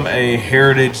coming from a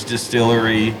heritage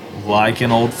distillery like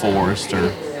an Old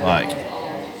Forester.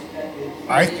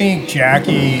 I think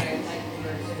Jackie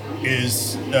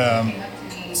is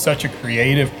such a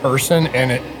creative person,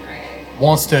 and it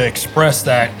wants to express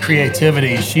that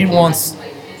creativity. She wants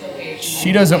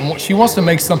to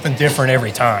make something different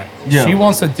every time. Yeah.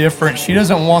 She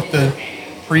doesn't want the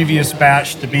previous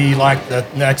batch to be like the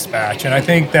next batch. And I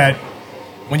think that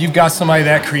when you've got somebody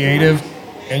that creative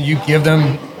and you give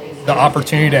them the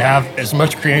opportunity to have as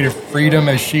much creative freedom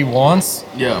as she wants,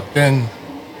 then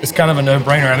it's kind of a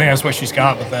no-brainer. I think that's what she's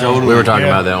got with them. Totally. We were talking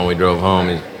about that when we drove home,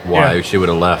 is why she would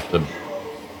have left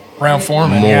Brown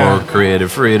Foreman, more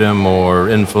creative freedom, more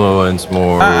influence,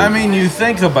 more... I mean, you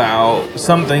think about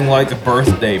something like a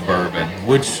birthday bourbon,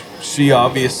 which she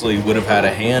obviously would have had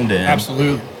a hand in.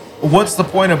 Absolutely. What's the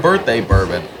point of birthday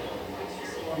bourbon?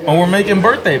 Well, we're making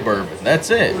birthday bourbon. That's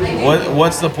it.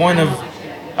 What's the point of...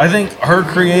 I think her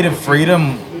creative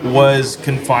freedom was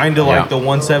confined to like the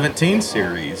 117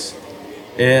 series.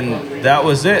 And that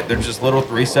was it. They're just little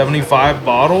 375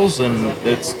 bottles, and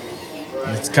it's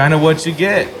kind of what you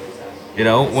get. You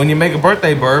know, when you make a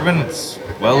birthday bourbon,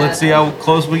 let's see how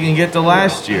close we can get to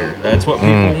last year. That's what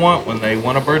people want when they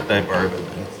want a birthday bourbon.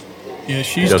 Yeah,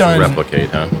 she's just done... replicate,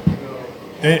 huh?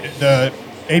 The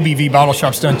ABV bottle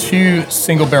shop's done 2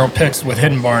 single barrel picks with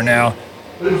Hidden Barn now.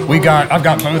 I've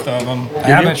got both of them. I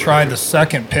haven't tried the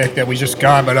second pick that we just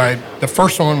got, but the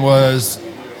first one was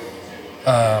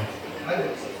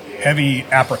heavy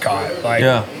apricot.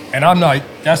 And I'm not,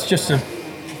 that's just a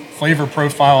flavor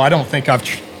profile I don't think I've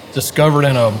discovered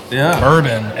in a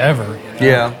bourbon ever.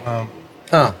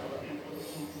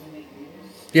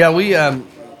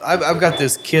 I've got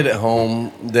this kid at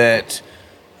home that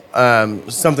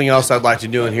something else I'd like to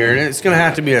do in here, and it's going to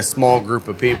have to be a small group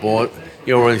of people.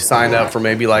 You don't really sign up for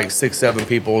maybe like 6-7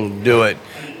 people to do it,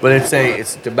 but it's a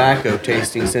tobacco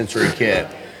tasting sensory kit,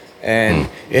 and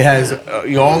it has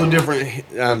all the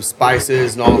different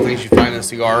spices and all the things you find in a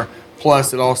cigar.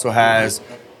 Plus, it also has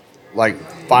like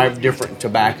 5 different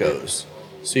tobaccos,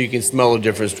 so you can smell the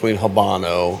difference between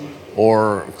Habano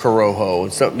or Corojo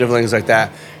and some different things like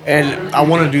that. And I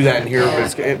want to do that in here,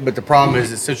 but the problem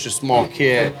is it's such a small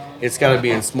kit. It's got to be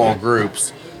in small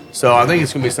groups. So I think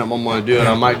it's going to be something I'm going to do, and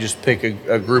I might just pick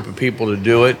a group of people to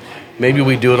do it. Maybe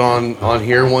we do it on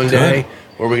here one day,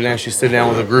 where we can actually sit down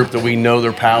with a group that we know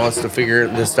their palates to figure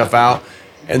this stuff out.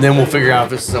 And then we'll figure out if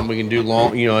this is something we can do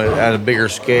long, at a bigger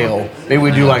scale. Maybe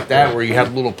we do like that where you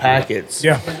have little packets.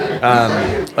 Yeah.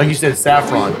 Like you said,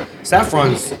 saffron.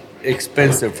 Saffron's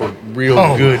expensive for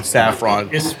real good saffron.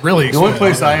 It's really expensive. The only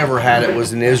place I ever had it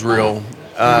was in Israel,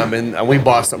 and we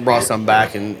brought some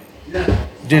back and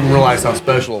didn't realize how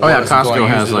special it was. Oh yeah, Costco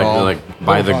has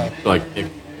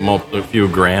a few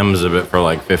grams of it for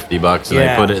like $50, and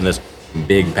they put it in this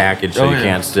big package so you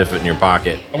can't stiff it in your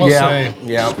pocket. I will say,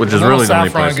 which is really the only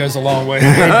saffron place. goes a long way.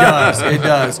 It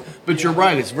does. But you're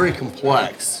right, it's very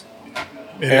complex.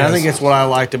 I think it's what I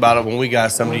liked about it when we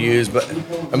got some to use. But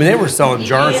I mean, they were selling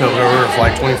jars over there for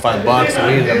like $25, and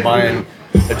we ended up buying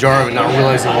a jar of it, not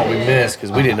realizing what we missed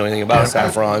because we didn't know anything about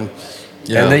saffron.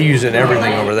 Yeah. And they use it in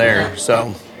everything over there.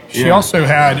 So she also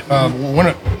had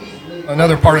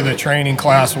another part of the training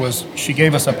class was she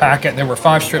gave us a packet. And there were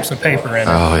 5 strips of paper in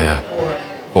it. Oh yeah,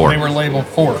 4. They were labeled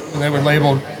 4. And they were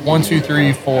labeled 1, 2,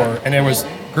 3, 4, and there was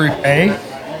Group A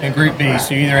and Group B.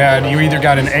 So you either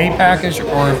got an A package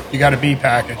or you got a B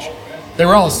package. They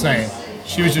were all the same.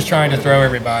 She was just trying to throw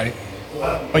everybody.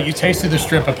 But you tasted the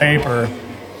strip of paper,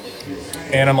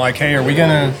 and I'm like, hey, are we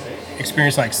gonna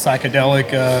experience like psychedelic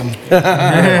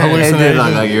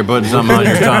hallucinations? Like you're putting something on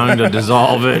your tongue to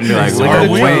dissolve it, and you're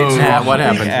like, what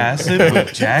happened? Acid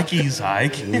with Jackie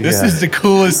Zykan. This is the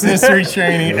coolest sensory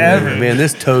training ever. Man,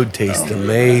 this toad tastes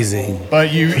amazing.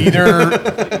 But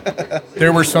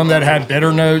there were some that had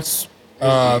bitter notes,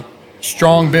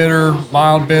 strong bitter,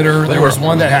 mild bitter. There was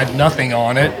one that had nothing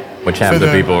on it. Which half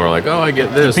the people were like, oh, I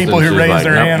get this. The people who raised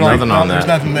their hand like, nothing on that. There's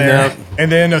nothing there. Nope.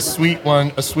 And then a sweet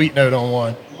note on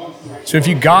one. So if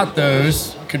you got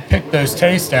those, could pick those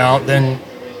tastes out, then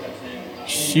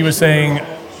she was saying,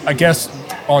 I guess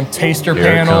on taster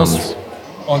panels,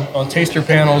 on taster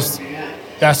panels,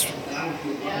 that's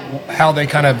how they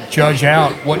kind of judge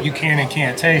out what you can and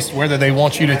can't taste, whether they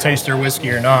want you to taste their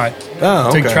whiskey or not. Oh,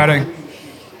 okay. To try to.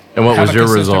 And what was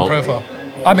your result? Profile.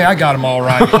 I mean, I got them all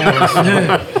right.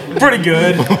 Pretty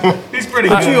good. He's pretty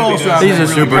good. He's a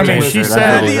super taster. She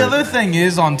said the other thing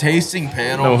is on tasting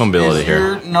panels. No humility here.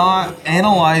 You're not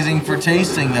analyzing for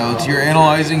tasting notes. You're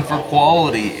analyzing for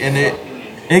quality, and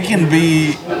it can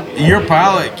be your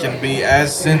palate can be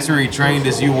as sensory trained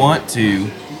as you want to.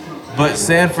 But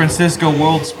San Francisco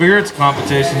World Spirits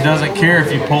Competition doesn't care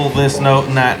if you pull this note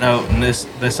and that note and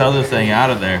this other thing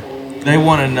out of there. They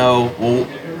want to know, well,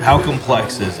 how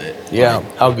complex is it? Yeah,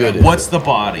 how good is it? What's the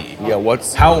body? Yeah,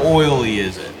 how oily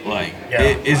is it? Like,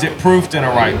 is it proofed in a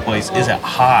right place? Is it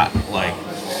hot? Like,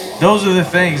 those are the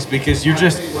things, because you're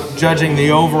just judging the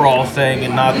overall thing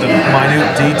and not the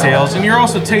minute details, and you're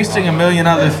also tasting a million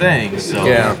other things. So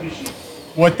yeah.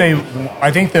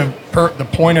 I think the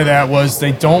point of that was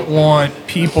they don't want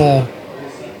people.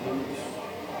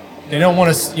 They don't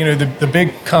want to, the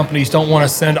big companies don't want to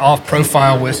send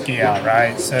off-profile whiskey out,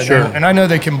 right? So sure. And I know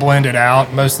they can blend it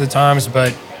out most of the times,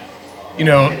 but,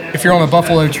 if you're on a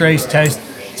Buffalo Trace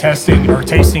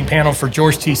tasting panel for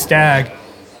George T. Stagg,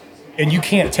 and you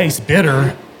can't taste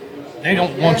bitter, they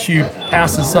don't want you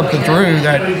passing something through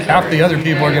that half the other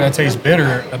people are going to taste a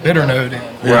bitter note in.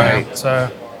 Right.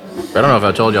 So I don't know if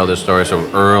I told y'all this story. So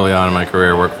early on in my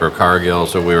career, I worked for Cargill,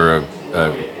 so we were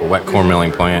a wet corn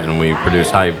milling plant, and we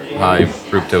produced high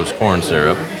fructose corn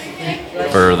syrup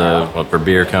for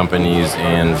beer companies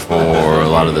and for a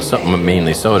lot of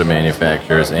mainly soda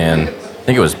manufacturers. And I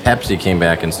think it was Pepsi came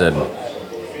back and said,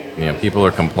 people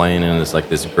are complaining it's like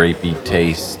this grapey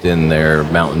taste in their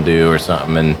Mountain Dew or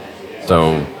something, and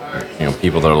so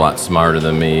people that are a lot smarter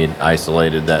than me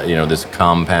isolated that this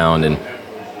compound, and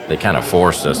they kind of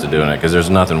forced us to doing it, because there's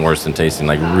nothing worse than tasting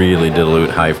like really dilute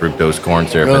high fructose corn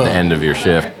syrup at the end of your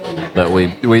shift. But we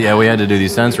had to do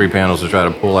these sensory panels to try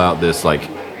to pull out this like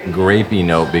grapey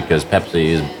note, because Pepsi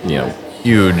is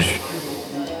huge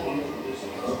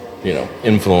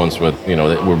influence with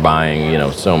that we're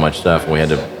buying so much stuff. We had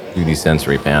to do these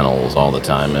sensory panels all the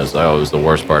time. It was the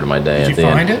worst part of my day. Did you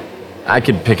find it? I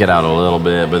could pick it out a little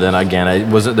bit, but then again,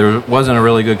 there wasn't a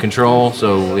really good control.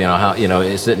 So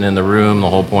it's sitting in the room. The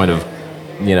whole point of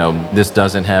this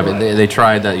doesn't have it. They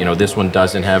tried that. This one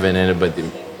doesn't have it in it, but the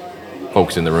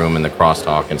folks in the room and the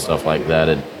crosstalk and stuff like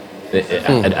that.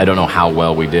 I don't know how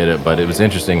well we did it, but it was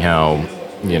interesting how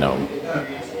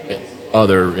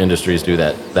other industries do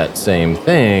that same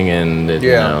thing, and it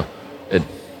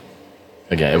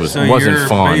wasn't so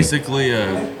fun. You're basically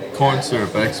a corn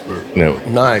syrup expert. No.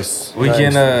 Nice. We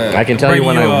can. I can tell you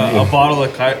when a bottle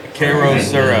of Caro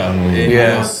syrup. And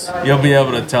Yes. You'll be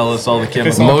able to tell us all the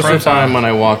chemicals. Most of the time when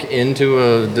I walk into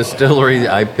a distillery,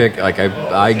 I pick, like,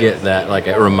 I get that, like,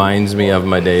 it reminds me of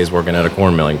my days working at a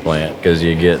corn milling plant, because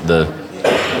you get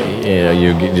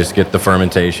you just get the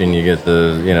fermentation, you get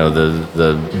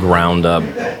the ground up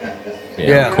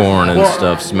corn and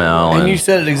stuff smell. And you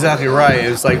said it exactly right.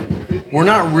 It's like, we're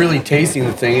not really tasting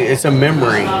the thing. It's a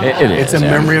memory. It is. It's a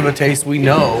memory of a taste we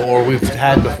know or we've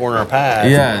had before in our past.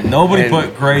 Yeah, nobody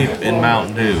put grape in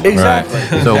Mountain Dew. Exactly.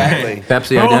 Right. So Exactly.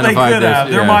 Pepsi Well, identified they could this.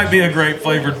 have. There might be a grape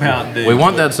flavored Mountain Dew. We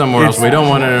want that somewhere else. We don't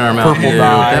want it in our Mountain Dew.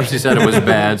 dye. Pepsi said it was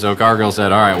bad, so Cargill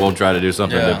said, "All right, we'll try to do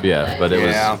something." But it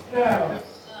was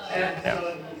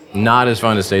not as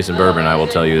fun as tasting bourbon. I will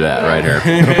tell you that right here.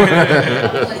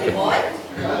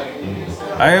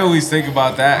 I always think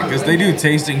about that because they do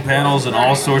tasting panels in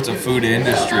all sorts of food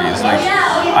industries. Like,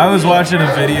 I was watching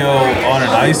a video on an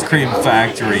ice cream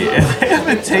factory, and they have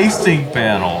a tasting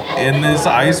panel in this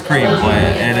ice cream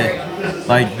plant,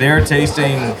 and they're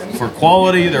tasting for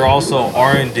quality. They're also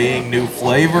R&Ding new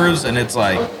flavors, and it's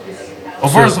like, well,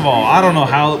 first of all, I don't know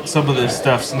how some of this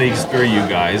stuff sneaks through you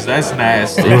guys. That's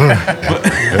nasty.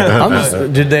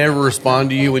 Did they ever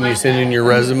respond to you when you sent in your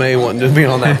resume wanting to be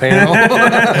on that panel?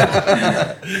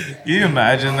 Can you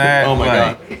imagine that? Oh my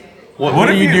God. What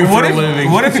do if you do for a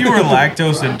living? What if you were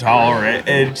lactose intolerant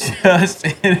and just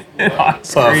in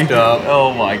ice cream? Puffed up.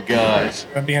 Oh my gosh.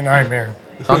 That'd be a nightmare.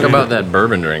 Talk about that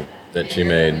bourbon drink that she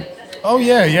made. Oh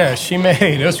yeah, she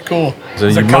made. That's cool. So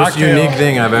It's the a most cocktail. unique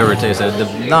thing I've ever tasted.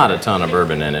 Not a ton of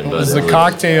bourbon in it, but It's a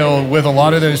cocktail with a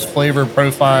lot of those flavor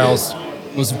profiles.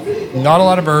 Was not a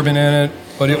lot of bourbon in it,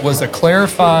 but it was a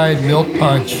clarified milk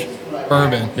punch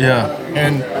bourbon. Yeah.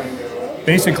 And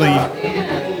basically,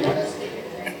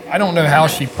 I don't know how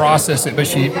she processed it, but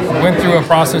she went through a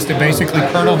process to basically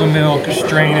curdle the milk,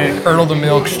 strain it, curdle the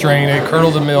milk, strain it, curdle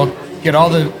the milk, get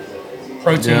all the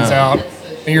proteins out.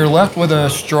 And you're left with a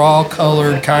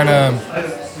straw-colored kind of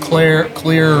clear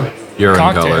urine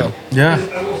cocktail. colored. Yeah.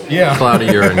 Yeah. Cloudy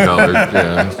urine colored.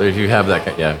 Yeah. So if you have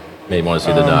that, may want to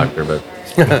see the doctor, but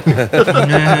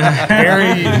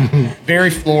very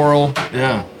floral.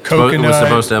 Yeah. Coconut. it was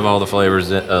supposed to have all the flavors,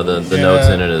 the notes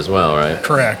in it as well, right?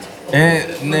 Correct.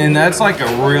 And that's like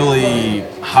a really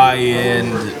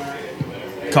high-end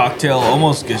cocktail,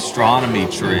 almost gastronomy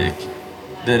trick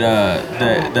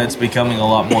that's becoming a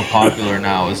lot more popular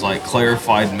now, is like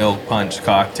clarified milk punch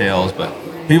cocktails, but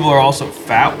people are also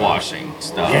fat washing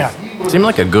stuff. Yeah. It seemed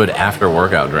like a good after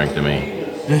workout drink to me.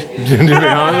 To be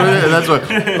honest with you, that's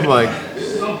what I'm like.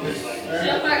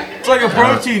 It's like a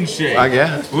protein shake. I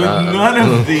guess With none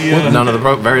of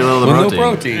the very little of the With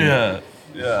protein. no protein.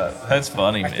 Yeah, that's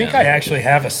funny, man. I think I actually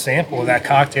have a sample of that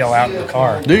cocktail out in the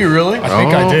car. Do you really? I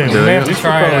think I do. do We may you? have to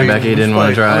try it. Becky didn't want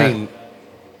to try it.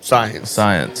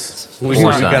 Science. We For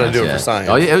got to science, do it yeah. for science.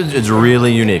 Oh, yeah, it's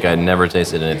really unique. I'd never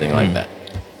tasted anything like that.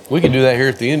 We can do that here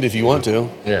at the end if you want to.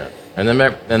 Yeah. And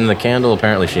then the candle,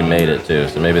 apparently she made it too.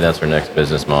 So maybe that's her next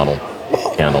business model.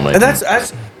 Candle making. And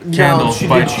that's Candles now,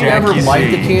 by did she ever Jackie light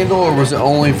C. the candle, or was it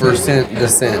only for the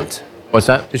scent? What's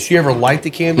that? Did she ever light the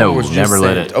candle? No, or was it never just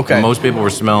lit scent? it. Okay. Most people were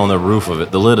smelling the roof of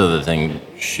it, the lid of the thing,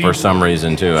 for some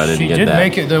reason too. I didn't She get did that.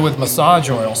 make it though with massage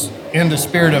oils in the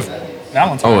spirit of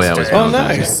Valentine's Oh, yeah, it was Day. Oh,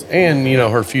 nice. And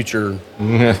her future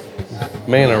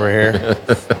man over here.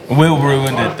 Will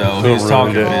ruined it though. He's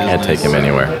talking ruined it. business. Can't take him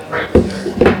anywhere.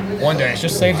 One day,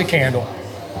 just save the candle.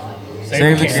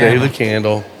 Save the Save the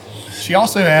candle. She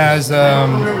also has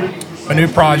a new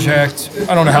project.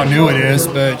 I don't know how new it is,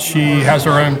 but she has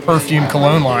her own perfume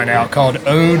cologne line out called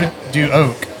Ode du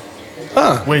Oak,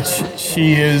 which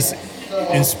she is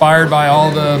inspired by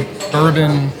all the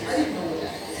bourbon.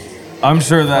 I'm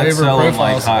sure that's Flavor selling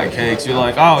profiles. like hotcakes. You're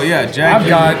like, oh yeah, Jack.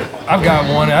 I've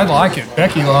got one. I like it.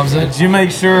 Becky loves it. Did you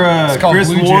make sure called Chris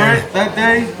Blue wore Jay. it that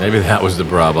day? Maybe that was the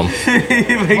problem.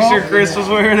 Make sure Chris was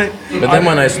wearing it. But then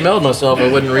when I smelled myself,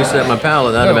 I wouldn't reset my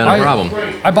palate. That'd have been a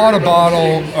problem. I bought a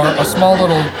bottle or a small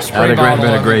little spray That'd have bottle.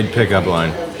 been a of- great pickup line.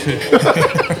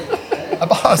 I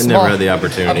bought a I small, never had the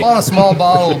opportunity. I bought a small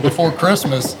bottle before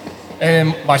Christmas,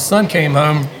 and my son came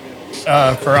home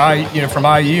from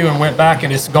IU and went back,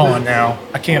 and it's gone now.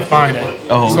 I can't find it.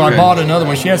 Oh, So I okay. bought another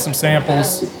one. She had some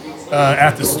samples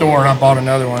at the store, and I bought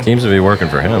another one. Seems to be working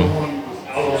for him.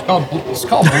 It's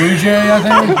called Blue Jay, I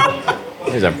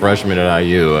think. He's a freshman at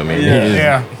IU. I mean, he's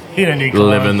Yeah, he didn't need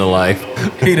living the life.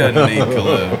 He doesn't need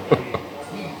cologne.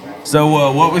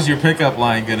 So, what was your pickup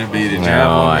line gonna be? Did you have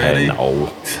No, one I had ready?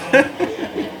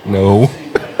 no.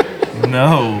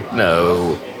 No.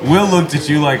 No. Will looked at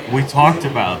you like we talked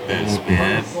about this,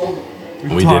 man.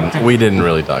 We didn't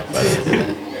really talk about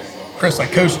it. Chris, I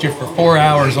coached you for 4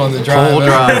 hours on the drive. Whole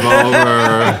drive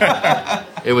over.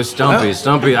 It was Stumpy's.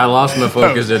 Stumpy. I lost my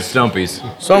focus at Stumpy's.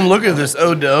 So I'm looking at this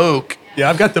Ode to Oak. Yeah,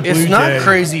 I've got the Blue It's not Jay.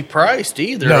 crazy priced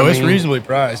either. No, I it's mean, reasonably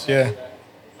priced. Yeah.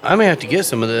 I may have to get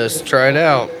some of this. Try it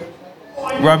out.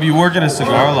 Rob, you work at a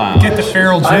cigar lounge. Get the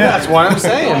Feral Jet. That's what I'm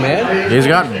saying, man. He's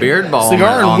got beard balm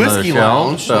Cigar and on whiskey the shelf,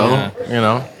 lounge. so Yeah. you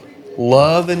know.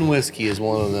 Love and whiskey is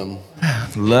one of them.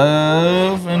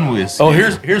 Love and whiskey. Oh,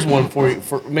 here's one for you.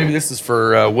 For maybe this is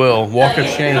for Will. Walk of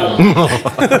Shame.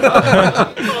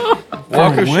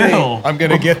 Walk of Shame. I'm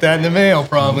gonna get that in the mail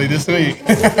probably this week.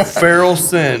 Feral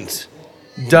Scent.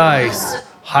 Dice.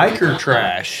 Hiker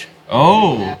Trash.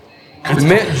 Oh.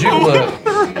 Mint Julep.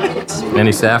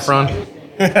 Any saffron?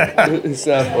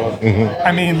 Saffron.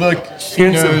 I mean, look, she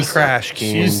Here's some knows. trash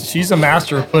cans. She's a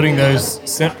master of putting those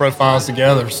scent profiles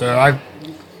together. So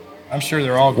I'm sure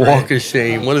they're all great. Walk of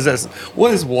Shame. What is that?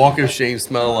 What does Walk of Shame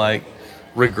smell like?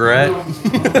 Regret.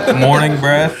 Morning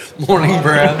breath. Morning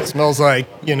breath. Smells like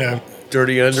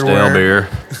Dirty Stale underwear.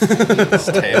 beer.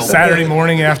 Saturday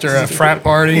morning after a frat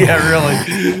party. Yeah,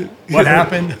 really. What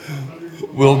happened?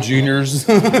 Will Junior's.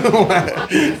 Sorry.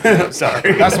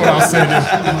 That's what I'll say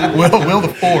to Will the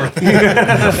fourth.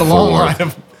 The long line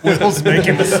of Will's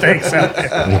making mistakes out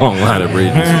there. Long line of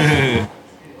reasons.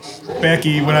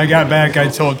 Becky, when I got back, I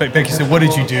told Becky said, "What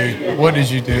did you do? What did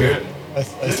you do?" I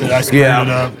said, "I screwed it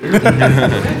up."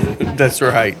 That's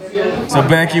right. So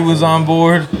Becky was on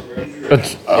board.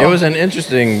 It was an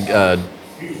interesting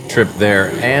trip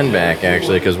there and back,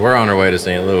 actually, because we're on our way to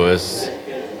St. Louis.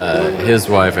 His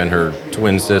wife and her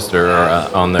twin sister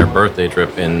are on their birthday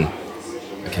trip in.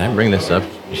 Can I bring this up?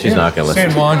 She's not going to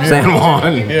listen. San Juan. Yeah. San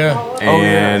Juan. Yeah.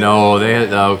 And they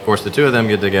had, of course, the two of them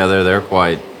get together. They're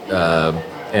quite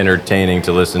entertaining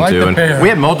to listen Like to, the and pair. we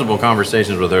had multiple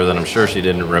conversations with her that I'm sure she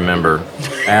didn't remember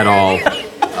at all.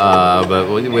 But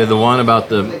we had the one about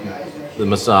the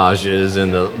massages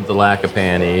and the lack of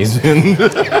panties.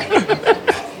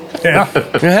 Yeah.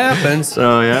 It happens.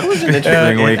 So yeah, it was an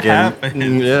interesting weekend.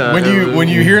 happens. Yeah. When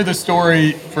you hear the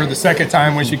story for the second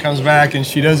time when she comes back and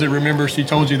she doesn't remember she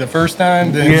told you the first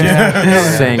time, then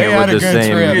saying they it had with a the good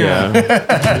same,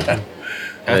 trip.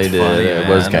 they did. funny, It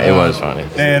man. was funny.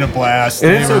 They had a blast.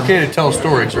 And They it's were- okay to tell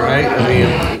stories, right? I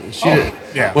mean,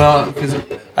 yeah. Well, because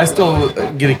I still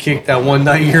get a kick that one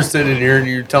night you're sitting here and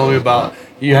you're telling me about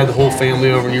you had the whole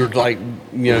family over and you were like,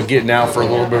 getting out for a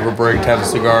little bit of a break to have a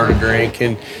cigar and a drink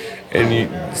and you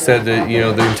said that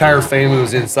the entire family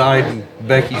was inside and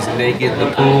Becky's naked in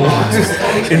the pool,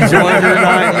 just enjoying her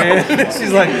night, man.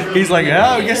 He's like,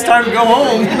 I guess it's time to go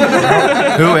home.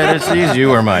 Who edits these, you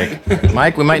or Mike?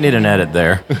 Mike, we might need an edit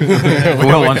there.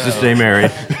 Will wants to stay married.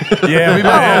 Yeah, we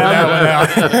might edit that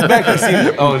one out. Becky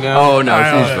seems. Oh no. Oh no,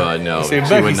 she's fun. No, See, she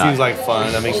Becky would not. seems like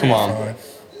fun. I mean, come on.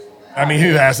 I mean,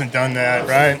 who hasn't done that,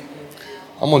 right?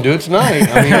 I'm gonna do it tonight.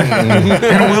 I mean,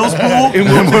 In Will's pool?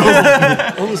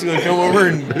 I'm just gonna come over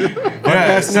and.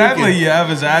 Yeah, sadly, you have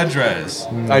his address.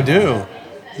 I do.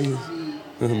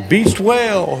 Beached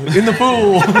whale in the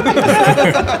pool.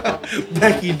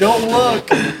 Becky, don't look.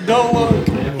 Don't look.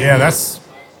 Yeah,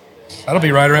 that'll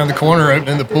be right around the corner,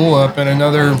 opening the pool up in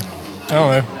another,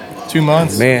 2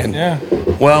 months. Man. Yeah.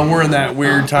 Well, we're in that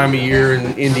weird time of year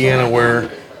in Indiana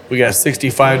where we got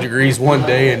 65 degrees one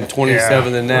day and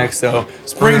 27 the next. So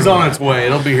spring's on its way.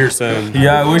 It'll be here soon.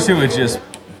 Yeah, I wish it would just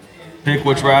pick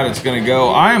which route it's going to go.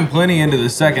 I am plenty into the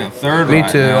second, third Me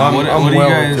right too. now. I'm What well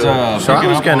are you into guys it. So I picking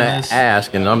was up going on to this?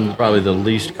 ask, and I'm probably the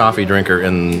least coffee drinker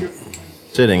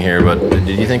sitting here, but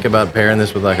did you think about pairing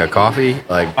this with like a coffee?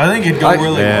 Like, I think it'd go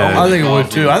really yeah. well. I with think it would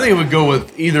coffee. too. I think it would go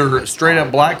with either straight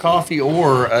up black coffee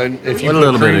or if you With a put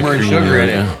little bit of creamer and cream, sugar in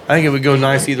it. yeah. I think it would go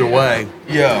nice either way.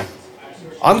 Yeah.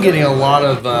 I'm getting a lot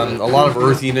of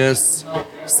earthiness,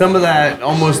 some of that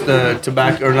almost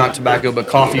tobacco or not tobacco, but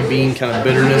coffee bean kind of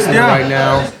bitterness in it right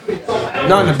now.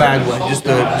 Not in a bad way, just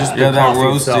the Yeah, that coffee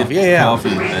roasted itself. Yeah. coffee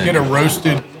thing. Get a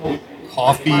roasted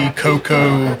coffee,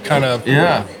 cocoa kind of,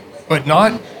 Yeah. but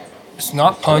it's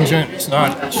not pungent, it's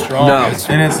not strong. No. It's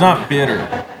And it's not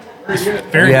bitter.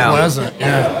 very Yeah. pleasant.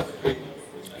 Yeah.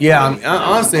 Yeah, I mean,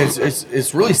 honestly,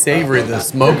 it's really savory. The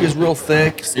smoke is real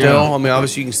thick still. Yeah. I mean,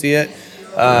 obviously you can see it.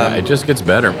 it just gets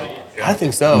better. I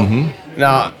think so.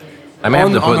 Now, I may have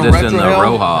on- to on put the this in the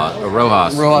retro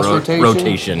Rojas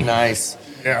rotation. Nice.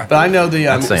 Yeah. But I know I'm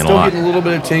That's saying a still lot. getting a little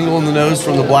bit of tingle in the nose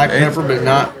from the black pepper, but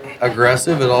not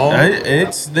aggressive at all.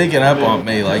 It's sneaking up on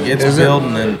me. Like, it's Is it?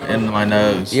 building in my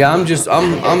nose. Yeah, I'm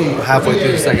halfway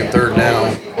through the second, third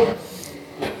now.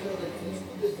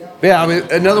 Yeah, I mean,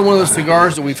 another one of those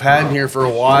cigars that we've had in here for a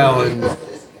while, and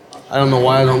I don't know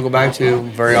why I don't go back to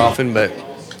very often, but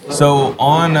So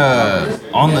on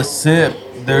the sip,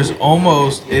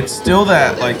 it's still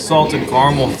that like salted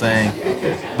caramel thing,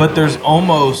 but there's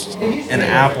almost an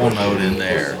apple note in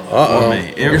there for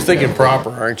me. You're thinking proper,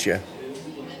 aren't you?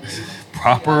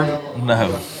 Proper?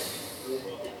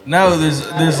 No,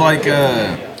 there's like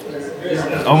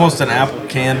almost an apple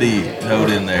candy note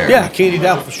in there. Yeah, candied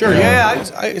apple for sure. Yeah,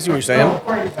 I see what you're saying.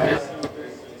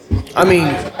 I mean,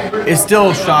 it's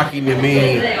still shocking to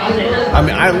me. I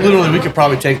mean, we could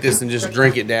probably take this and just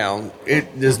drink it down.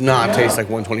 It does not taste like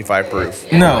 125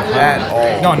 proof. No. At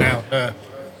all. No.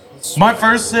 My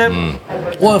first sip,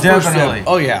 Well, definitely. Sip.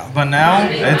 Oh, yeah. But now,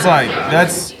 it's like,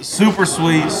 that's super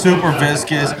sweet, super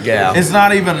viscous. Yeah. It's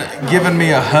not even giving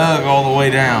me a hug all the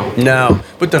way down. No.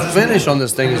 But the finish on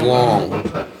this thing is long.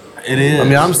 It is. I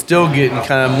mean, I'm still getting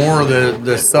kind of more of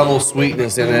the subtle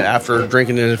sweetness in it after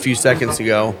drinking it a few seconds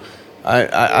ago.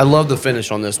 I love the finish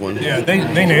on this one. Yeah, they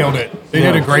nailed it. They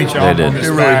did a great job They did. on this They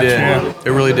really batch. did. Yeah. They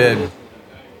really did.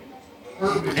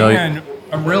 And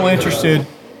I'm real interested.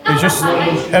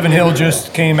 Heaven Hill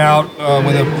just came out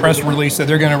with a press release that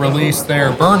they're going to release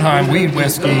their Bernheim weed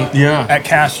whiskey at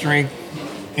cask strength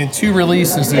in 2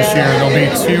 releases this year. There'll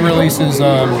be 2 releases,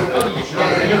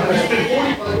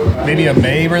 maybe a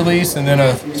May release and then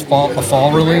a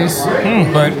fall release.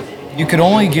 But you could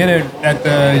only get it at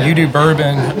the You Do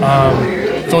Bourbon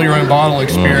fill your own bottle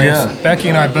experience. Yeah. Becky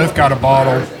and I both got a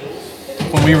bottle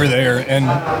when we were there, and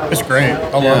it's great.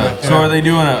 I love it. So are they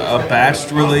doing a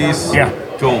batched release? Yeah.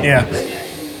 Cool. Yeah.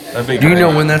 That'd be Do you great.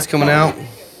 know when that's coming out?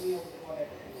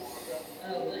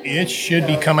 It should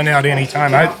be coming out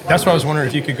anytime. That's why I was wondering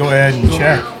if you could go ahead and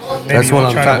check. Maybe That's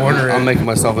what trying to order it. I'm making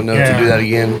myself a note Yeah. to do that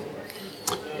again.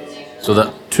 So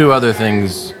the 2 other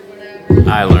things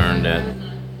I learned at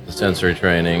the sensory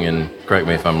training, and correct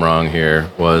me if I'm wrong here,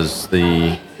 was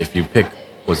if you pick,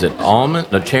 was it almond,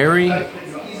 the cherry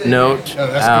note Oh,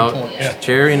 that's a out, good point, yeah.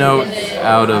 cherry note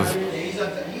out of,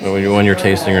 when you're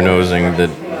tasting or nosing, that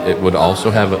it would also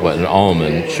have an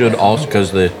almond should also,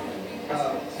 because I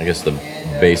guess the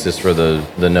basis for the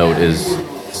note is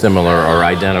similar or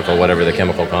identical, whatever the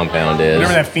chemical compound is.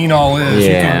 Whatever that phenol is.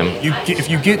 Yeah. If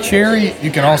you get cherry,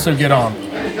 you can also get almond.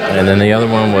 And then the other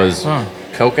one was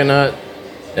coconut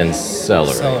and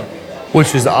celery. So,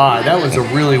 Which is odd. That was a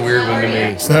really weird one to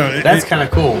me. So That's kind of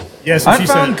cool. yes, I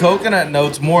found coconut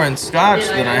notes more in scotch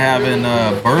than I have in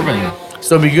bourbon.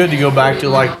 So it'd be good to go back to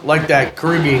like that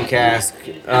Caribbean cask.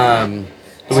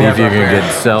 See if you can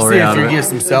get celery See out if of you it. get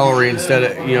some celery instead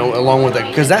of, along with it.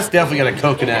 Because that's definitely got a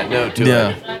coconut note to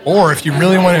it. or if you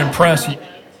really want to impress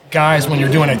guys when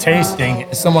you're doing a tasting,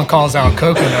 if someone calls out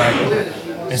coconut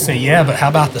and say, yeah, but how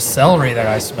about the celery that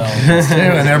I smell? Too?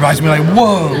 And everybody's gonna be like,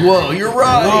 whoa. Whoa, you're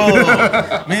right.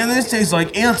 Whoa. Man, this tastes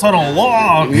like ants on a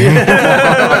log.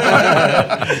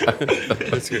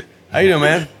 How you doing,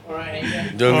 man?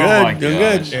 Doing Oh my good. Doing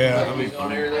gosh. good.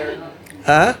 Yeah.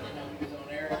 Huh?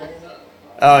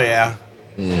 Oh yeah.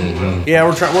 Yeah,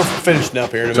 we're finishing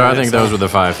up here. In a So I minute, think those were the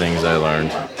 5 things I learned.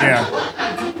 Yeah.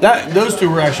 those 2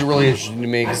 were actually really interesting to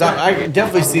me because I can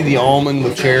definitely see the almond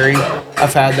with cherry.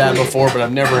 I've had that before, but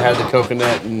I've never had the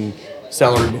coconut and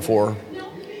celery before.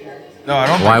 No, I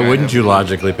don't. Why think I wouldn't have. you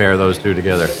logically pair those 2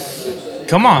 together?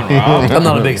 Come on, Rob. I'm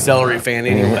not a big celery fan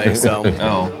anyway, so.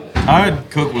 Oh, I would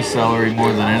cook with celery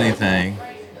more than anything.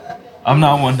 I'm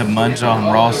not one to munch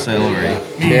on raw celery.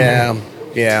 Yeah.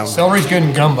 Celery's good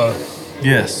in gumbo.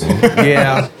 Yes,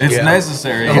 Yeah. it's yeah.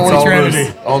 necessary. The Holy It's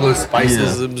Trinity. all those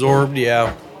spices Yeah. absorbed,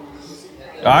 yeah.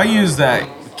 I use that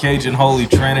Cajun Holy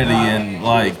Trinity in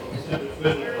like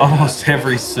almost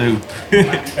every soup.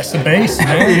 That's the base,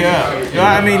 man. Yeah,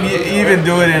 I mean, you even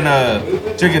do it in a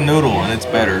chicken noodle, and it's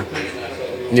better.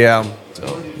 Yeah.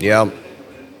 Yeah.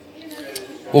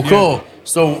 Well, cool.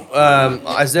 So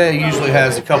Isaiah usually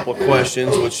has a couple of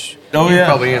questions, which you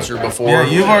probably answered before. Yeah,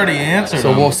 you've already answered. So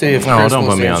them. we'll see if No, Chris don't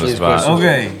wants put to me on answer the these spot. questions.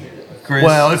 Okay, Chris.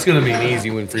 Well, it's going to be an easy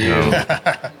one for you.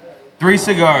 3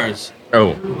 cigars,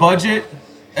 Oh, budget,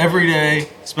 everyday,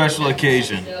 special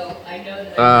occasion.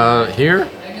 here?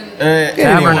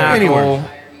 Anywhere.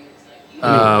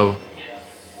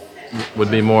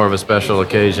 Would be more of a special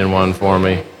occasion one for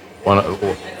me. One of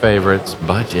favorites,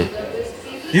 budget.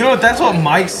 You know what? That's what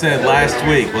Mike said last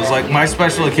week. Was like my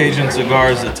special occasion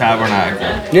cigar is the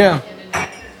Tabernacle. Yeah.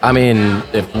 I mean,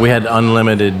 if we had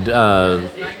unlimited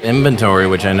inventory,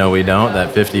 which I know we don't,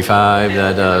 that 55,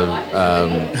 that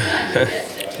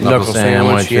knuckle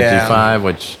sandwich, yeah. 55,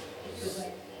 which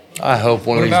I hope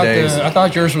one What of these about days. I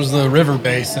thought yours was the River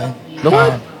Basin. The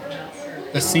what?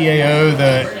 The CAO,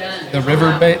 the River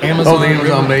Amazon. Oh, the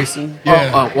Amazon River. Basin?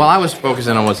 Yeah. well, I was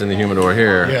focusing on what's in the humidor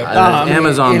here. Yeah.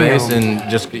 Amazon you know. Basin,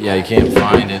 you can't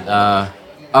find it.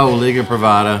 Oh, Liga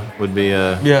Privada would be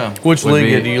a... Yeah. Which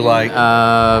Liga do you like?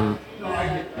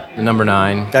 Number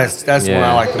 9. That's the one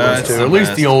I like the most, too. the At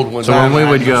least best. the old ones. So when we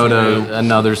would I go usually to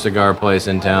another cigar place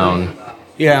in town,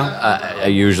 Yeah. I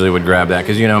usually would grab that.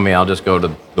 Because you know me, I'll just go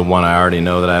to the one I already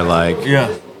know that I like. Yeah.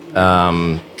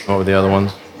 What were the other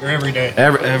ones? They're every day.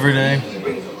 Every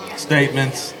day.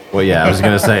 Statements. Well, yeah, I was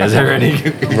going to say, is there any...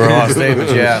 Rojas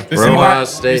statements, yeah.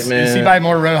 Rojas statement. Does he buy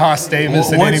more Rojas statements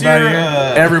than What's anybody your,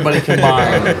 here? Everybody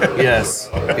combined. Yes.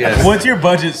 Yes. What's your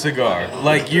budget cigar?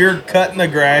 Like, you're cutting the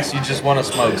grass, you just want to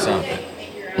smoke something.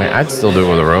 Man, I'd still do it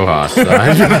with a Rojas. It's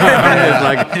like,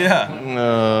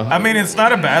 Yeah. I mean, it's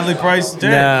not a badly priced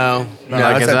stick. No. No, like,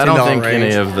 that's 'cause that I don't $10 think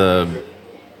range. any of the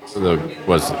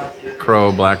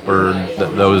Crow, Blackbird,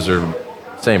 those are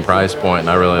same price point, and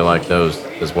I really like those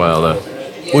as well.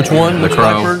 Which one? The Which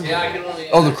Crow. Blackbird?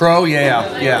 Oh, the Crow?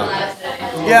 Yeah.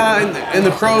 Yeah, and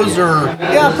the Crows are,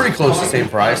 pretty close to the same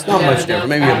price. Not much different.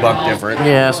 Maybe $1 different.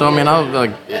 Yeah, so I mean, I'll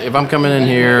like if I'm coming in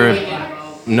here,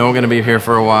 know I'm going to be here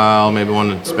for a while. Maybe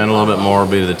want to spend a little bit more.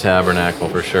 Be to the Tabernacle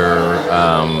for sure.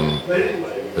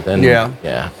 But then, Yeah.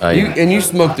 You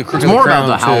smoke the It's more about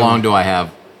Crown, how too, long do I have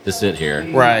to sit here.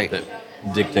 Right. That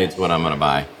dictates what I'm going to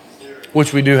buy.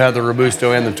 Which we do have the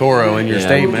Robusto and the Toro in your Yeah.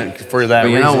 statement for that But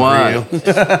you reason know what? for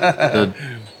you.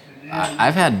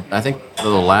 I've had, I think, the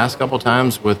last couple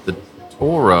times with the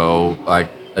Toro, like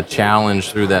a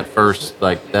challenge through that first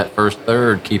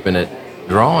third, keeping it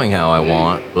drawing how I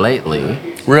want lately.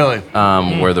 Really?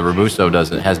 Where the Robusto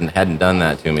hadn't done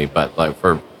that to me, but like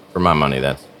for my money,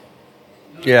 that's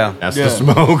Yeah. the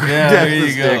smoke. Yeah, That's there the you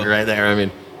stick go. right there. I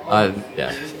mean,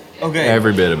 yeah, Okay.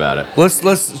 every bit about it.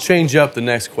 Let's change up the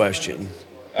next question.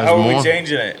 How are we more?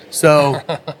 changing it? So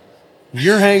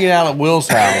you're hanging out at Will's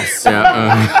house,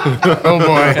 Yeah, Oh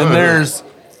boy. and there's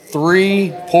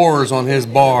 3 pours on his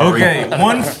bar. Okay,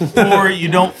 one pour you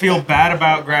don't feel bad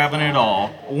about grabbing at all.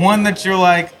 One that you're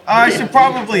like, I should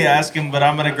probably ask him, but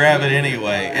I'm going to grab it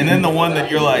anyway. And then the one that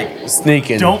you're like,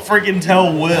 Sneaking. don't freaking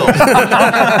tell Will.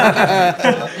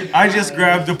 I just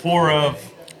grabbed a pour of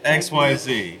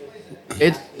XYZ.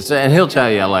 and he'll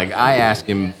tell you. Like I ask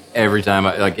him every time.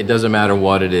 It doesn't matter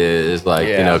what it is. Like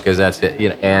Yeah. because that's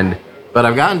it. But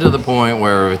I've gotten to the point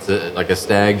where if it's like a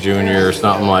Stag Junior or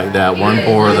something like that, one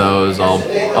pour of those, I'll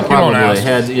probably ask.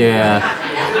 head. Yeah.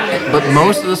 But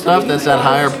most of the stuff that's at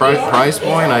higher price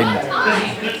point, I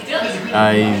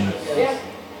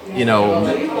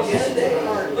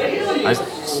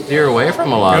steer away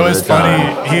from a lot It of was the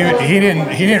time. funny. He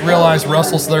didn't realize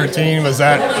Russell's 13 was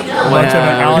that much of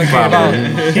an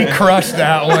alligator. He crushed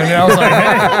that one, and I was like,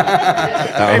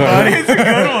 "Hey, buddy, It's a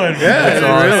good one. Yeah, it's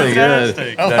really good.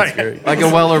 Fantastic. that's great." Like a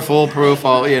Weller foolproof,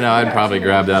 I'd probably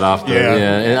grab that off the. Yeah.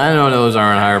 And I know those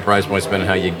aren't higher price points, depending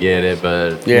on how you get it,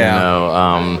 but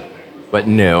but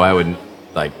no, I wouldn't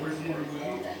like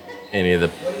any of the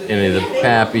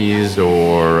Pappies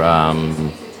or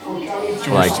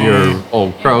like your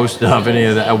old Crow stuff. Any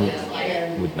of that, I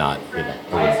would not.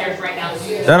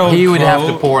 That old He would have to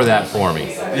Crow- pour that for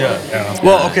me. Yeah.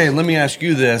 Well, okay, let me ask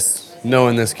you this,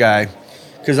 knowing this guy,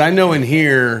 because I know in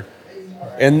here,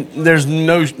 and there's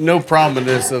no problem with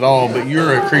this at all, but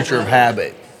you're a creature of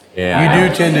habit. Yeah. You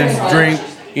do tend to drink,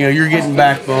 you're getting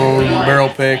Backbone barrel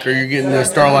pick, or you're getting the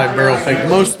Starlight barrel pick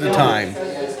most of the time.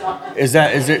 Is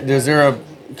there a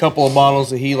couple of bottles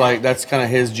that he that's kind of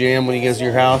his jam when he goes to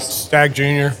your house? Stag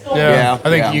Junior. Yeah, I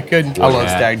think yeah. you could. I love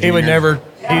Stag Junior. He would never.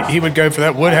 He would go for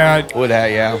that wood hat. Would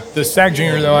have, yeah. The Stag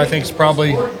Junior though, I think is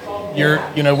probably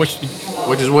Which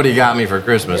is what he got me for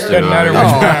Christmas too. Doesn't matter which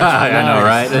batch. I know,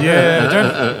 right? Yeah, it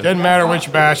doesn't matter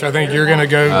which batch. I think you're gonna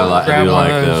go I grab do one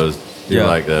like of those. Yeah.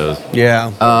 Like those. Yeah.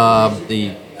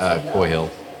 The Coy Hill.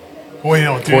 Coy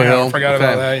Hill, too. Coy Yeah, Hill, I forgot okay.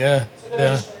 about that. Yeah.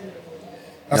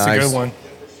 That's Nice. a good one.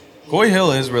 Coy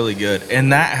Hill is really good,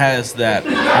 and that has that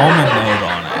almond note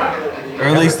on it. Or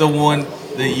at least the one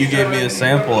that you gave me a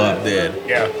sample of did.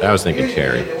 Yeah. I was thinking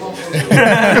cherry.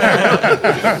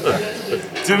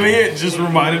 To me, it just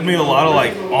reminded me a lot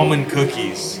of almond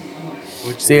cookies.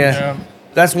 See,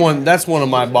 that's one of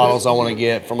my bottles I want to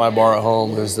get for my bar at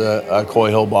home is a Coy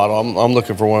Hill bottle. I'm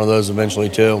looking for one of those eventually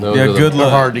too. Those Yeah, are the- good They're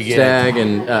luck. hard to get. Stag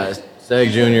and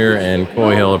Stag Junior and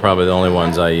Coy Hill are probably the only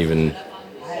ones I even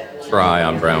try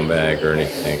on brown bag or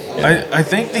anything. Yeah. I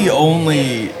think the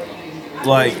only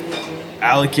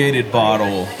allocated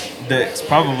bottle that's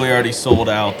probably already sold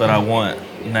out that I want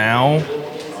now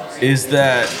is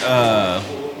that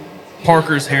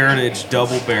Parker's Heritage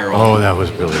Double Barrel. Oh, that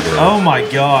was really good. Oh my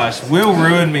gosh, Will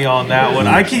ruined me on that one.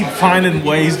 I keep finding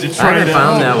ways to I try haven't to.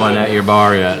 found that one at your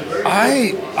bar yet.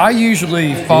 I usually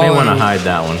You may follow. want to hide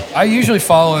that one. I usually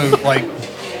follow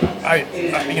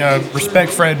I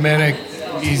respect Fred Minnick.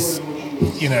 he's,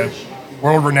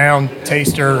 world-renowned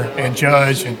taster and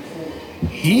judge, and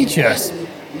he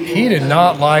did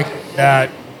not like that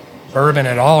bourbon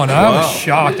at all, and I was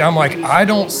shocked. I'm like, I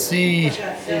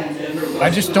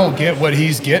just don't get what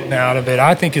he's getting out of it.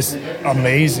 I think it's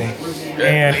amazing,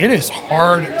 and it is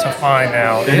hard to find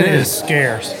now. It is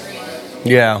scarce.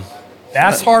 Yeah.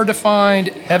 That's hard to find.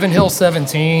 Heaven Hill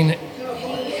 17,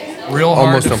 real hard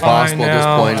almost to impossible find at this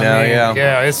point now. Yeah.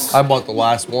 Yeah, I bought the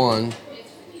last one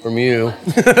from you.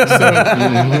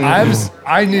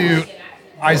 I knew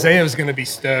Isaiah was going to be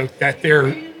stoked that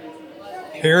their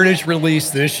Heritage release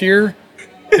this year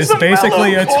is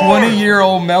basically a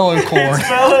 20-year-old mellow corn. It's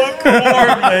mellow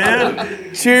corn,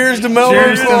 man. Cheers to mellow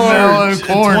Cheers to corn. mellow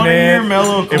corn, 20-year man.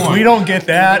 mellow corn. If we don't get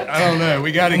that, I don't know.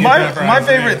 We got to get that for My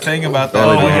Isaiah. favorite thing about that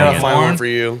We mellow gotta find corn one for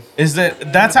you. is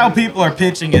that's how people are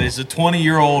pitching it. It's a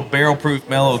 20-year-old barrel-proof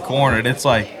mellow corn, and it's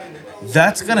like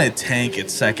that's gonna tank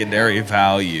its secondary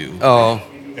value. Oh,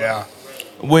 Yeah.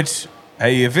 Which,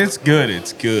 hey, if it's good,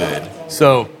 it's good.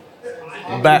 so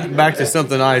back to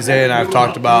something Isaiah and I have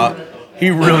talked about. He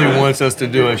really wants us to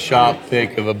do a shop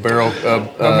pick of a barrel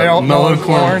of mellow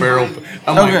corn barrel.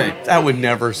 I'm like, that would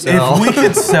never sell. If we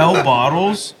could sell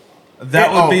bottles,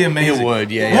 that would be amazing. It would,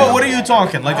 yeah. What are you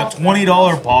talking? Like a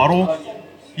 $20 bottle?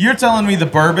 You're telling me the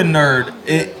bourbon nerd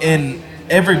in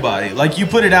everybody, like you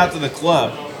put it out to the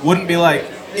club, wouldn't be like,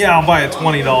 yeah, I'll buy a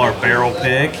 $20 barrel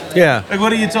pick. Yeah. Like,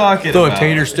 what are you talking Throw about? a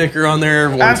tater sticker on there.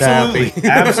 Everyone's happy.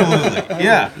 Absolutely.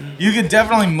 Yeah. You could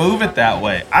definitely move it that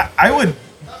way. I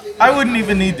wouldn't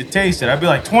even need to taste it. I'd be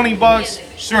like,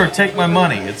 $20? Sure, take my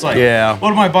money. It's like,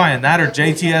 what am I buying? That or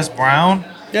JTS Brown?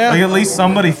 Yeah. Like, at least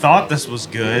somebody thought this was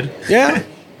good. Yeah.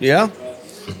 Yeah.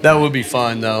 That would be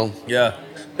fun, though. Yeah.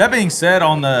 That being said,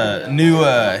 on the new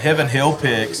Heaven Hill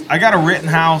picks, I got a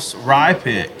Rittenhouse rye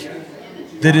pick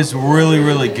that is really,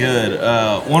 really good.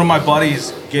 One of my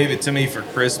buddies gave it to me for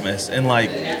Christmas, and like,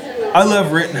 I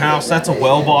love Rittenhouse. That's a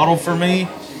well bottle for me.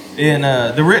 And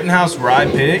the Rittenhouse rye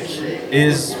pick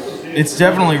it's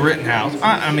definitely Rittenhouse.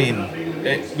 I mean,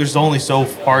 there's only so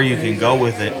far you can go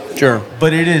with it. Sure.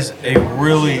 But it's a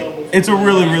really,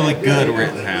 really good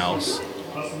Rittenhouse.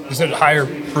 Is it higher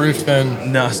proof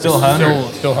than? No, still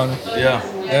 100. Still 100. Yeah.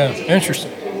 Yeah.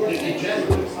 Interesting.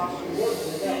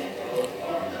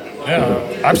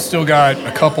 Yeah, I've still got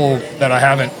a couple that I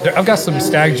haven't. I've got some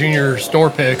Stag Junior store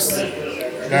picks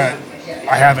that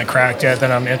I haven't cracked yet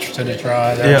that I'm interested to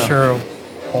try. That I'm sure will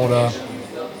hold up.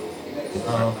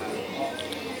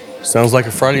 Sounds like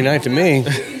a Friday night to me.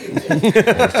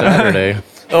 Saturday.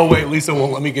 Oh wait, Lisa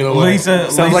won't let me get away.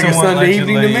 Sounds like a won't Sunday let you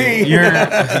evening to leave.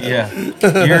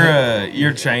 me.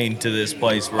 You're chained to this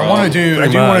place, bro. I do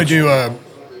want to do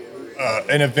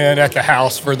an event at the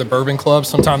house for the Bourbon Club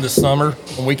sometime this summer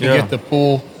when we can get the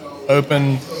pool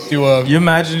open. You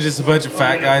imagine just a bunch of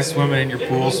fat guys swimming in your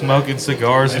pool, smoking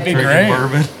cigars and drinking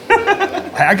bourbon.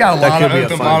 I got a lot of could be a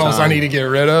open fun bottles I time. need to get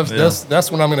rid of. Yeah.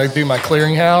 That's when I'm going to do my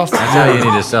clearinghouse. That's how you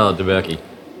need to sell it to Becky.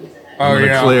 Oh, gonna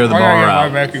yeah. clear the I gotta bar get my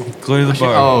out. Becky. Clear the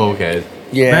bar. Oh, okay.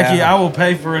 Yeah. Becky, I will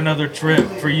pay for another trip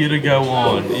for you to go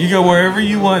on. You go wherever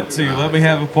you want to. Let me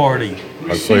have a party.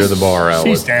 I'll clear the bar out.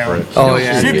 She's with down. Fritz. Oh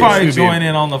yeah. She'd probably join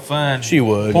in on the fun. She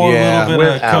would, Pour yeah. a little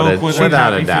bit Without of it. Coke with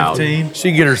Without her a doubt. 15.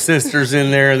 She'd get her sisters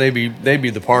in there, and they'd be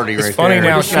the party right funny there.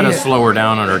 now, Just kind of slow her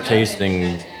down on her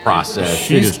tasting process.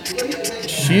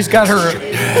 She's got her.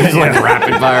 It's like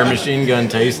rapid fire machine gun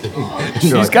tasting.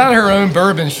 She's got her own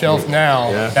bourbon shelf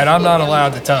now that I'm not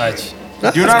allowed to touch.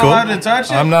 You're not allowed to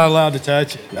touch it? I'm not allowed to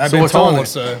touch it. I've So been what's on told it?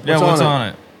 so. Yeah, what's on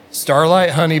it?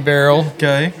 Starlight Honey Barrel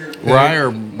Okay. Rye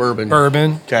or bourbon?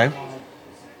 bourbon. Okay.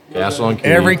 Castle and Key.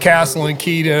 Every castle and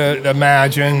key to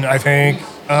imagine, I think.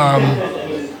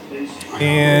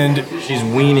 And She's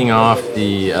weaning off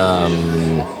the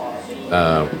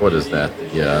what is that?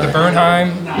 the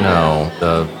Bernheim. No,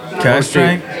 the Cash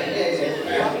drink?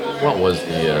 what was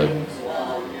the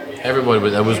everybody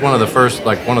was it was one of the first,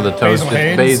 like one of the Basil toasted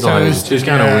Hayden's Basil Hayden's. toast, She's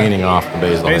kind of yeah. weaning off the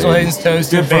Basil Basil Hayden's. Hayden's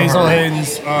toasted. Good for Basil her.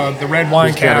 Hayden's the red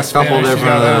wine She's got a cast couple finish. She's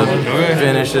different got that one.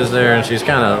 finishes there, and she's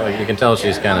kind of like, you can tell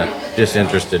she's kind of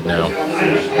disinterested now.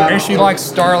 And she likes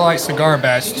Starlight Cigar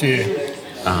Batch too.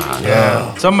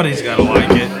 Somebody's got to like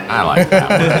it. I like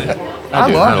that one. I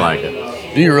do. love I it. like it.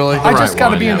 Do you really? I just right got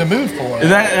to wine, be in yeah. the mood for it.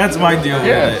 That's my deal with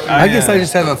it. I guess I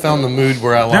just haven't found the mood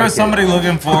where I like There was it. somebody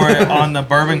looking for it on the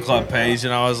Bourbon Club page,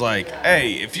 and I was like,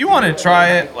 hey, if you want to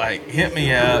try it, like, hit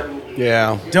me up.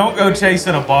 Yeah. Don't go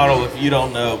chasing a bottle if you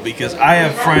don't know, because I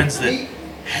have friends that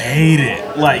hate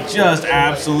it. Like, just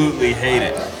absolutely hate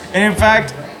it. And in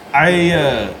fact,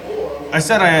 I I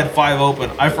said I had 5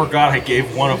 open. I forgot I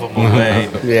gave one of them away.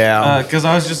 Yeah. Because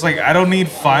I was just like, I don't need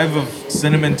 5 of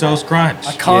Cinnamon Toast Crunch.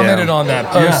 I commented on that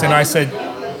post and I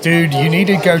said, dude, you need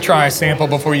to go try a sample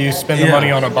before you spend the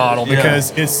money on a bottle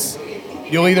because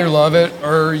you'll either love it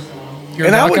or you're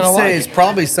and not going to like say it's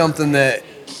probably something that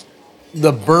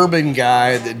the bourbon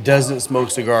guy that doesn't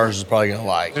smoke cigars is probably going to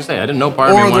like. I didn't know part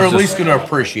of me Or they're wants at least going to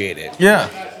appreciate it. Yeah.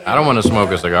 I don't want to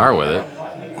smoke a cigar with it.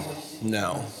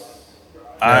 No.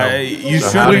 You So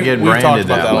should. how to get We've talked branded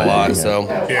about that way? a lot, so.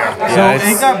 So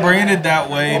it got branded that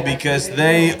way because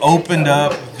they opened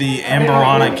up the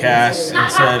Amberana cask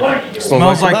and said,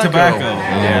 smells like tobacco.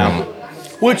 Yeah.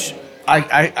 Which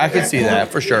I could see that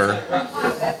for sure.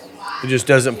 It just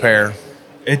doesn't pair.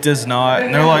 It does not.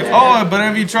 And they're like, oh, but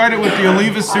have you tried it with the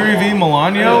Oliva Serie V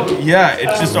Milano? Yeah, it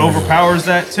just overpowers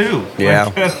that too.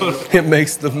 Yeah. It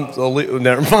makes the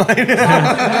never mind.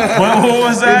 What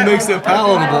was that? It makes it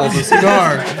palatable, the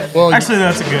cigar. Well, actually,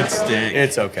 that's a good stick.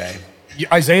 It's okay.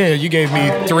 Isaiah, you gave me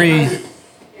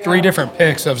three different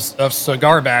picks of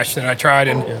cigar batch that I tried,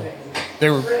 and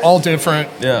they were all different.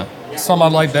 Yeah. Some I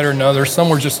liked better than others. Some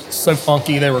were just so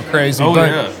funky they were crazy. Oh, but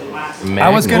yeah. I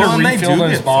was going Well, to they refill do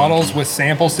those get bottles with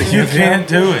samples to You give can't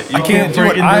him. do it. You I can't do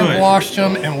it. freaking I do it. washed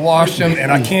them,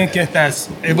 and I can't get that.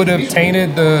 It would have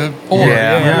tainted the pour.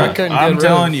 Yeah, I couldn't I'm get rid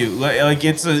telling of you, like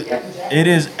it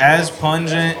is as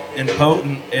pungent and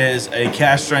potent as a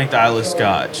cast strength Isla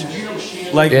Scotch.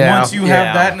 Like once you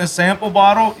have that in a sample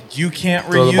bottle, you can't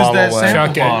Throw the reuse bottle that away. sample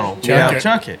Chuck it. bottle.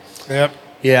 Chuck it. Yep.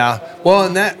 Yeah. Well,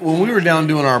 and that when we were down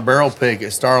doing our barrel pick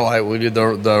at Starlight, we did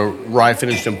the rye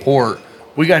finished in port.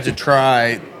 We got to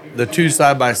try the two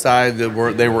side by side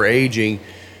that they were aging.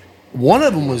 One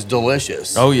of them was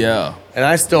delicious. Oh yeah. And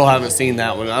I still haven't seen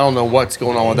that one. I don't know what's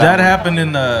going on with that. That happened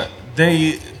in the.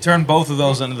 They turned both of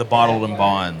those into the bottled and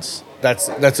bonds. That's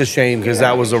a shame because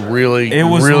that was a really It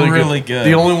was really good.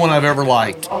 The only one I've ever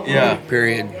liked. Yeah.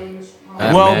 Period.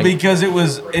 Well, because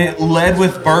it led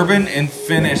with bourbon and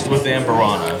finished with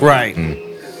Amberana. Right.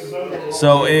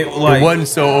 So it wasn't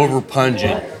so over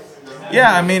pungent.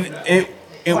 Yeah, I mean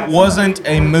it wasn't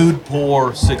a mood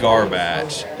pour cigar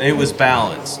batch. It was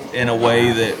balanced in a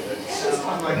way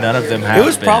that none of them have. It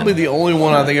was probably the only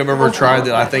one I think I've ever tried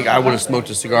that I think I would have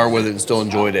smoked a cigar with it and still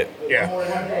enjoyed it. Yeah.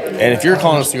 And if you're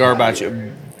calling a cigar batch, it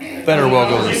better well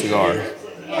go with a cigar.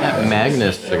 That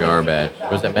Magnus cigar batch.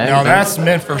 Was that Magnus? No, that's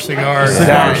meant for cigars.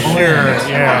 Cigar for blend. sure.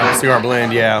 Yeah. Cigar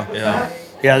blend, yeah. Yeah.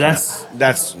 Yeah,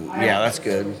 that's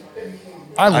good.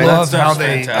 I love how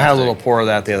they. fantastic. I had a little pour of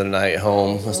that the other night at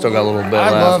home. I still got a little bit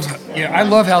left. I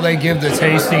love how they give the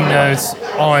tasting notes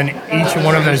on each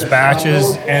one of those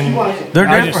batches, and They're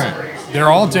I different. They're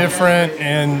all different,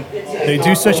 and they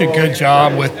do such a good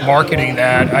job with marketing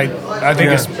that. I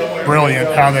think it's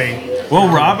brilliant how they.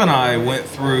 Well, Rob and I went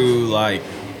through like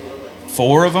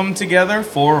 4 of them together,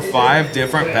 4 or 5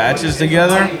 different batches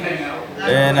together.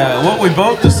 And what we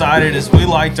both decided is we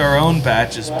liked our own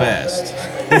batches best.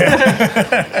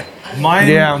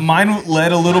 Mine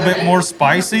led a little bit more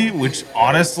spicy, which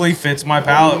honestly fits my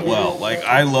palate well. Like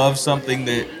I love something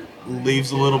that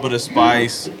leaves a little bit of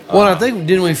spice. Well, I think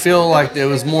didn't we feel like it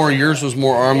was more? Yours was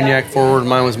more Armagnac forward,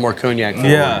 mine was more Cognac forward.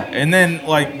 Yeah, and then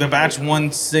like the batch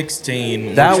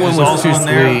 116. That which one was also too in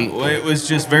there, sweet. it was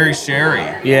just very sherry.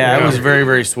 Yeah, it was very,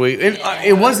 very sweet.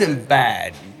 It wasn't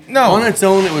bad. No. On its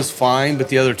own, it was fine, but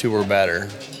the other two were better.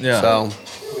 Yeah. So,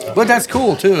 but that's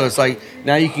cool, too. It's like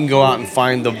now you can go out and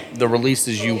find the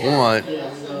releases you want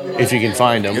if you can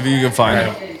find them. If you can find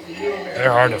them.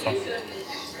 They're hard to find.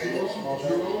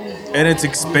 And it's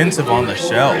expensive on the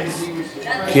shelf.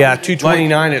 Yeah,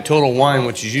 $2.29 at Total Wine,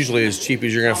 which is usually as cheap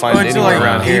as you're going to find it But anywhere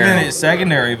around here. even at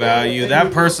secondary value,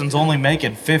 that person's only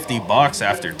making $50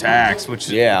 after tax, which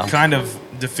kind of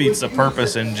defeats the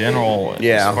purpose in general.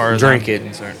 As far as drink I'm it.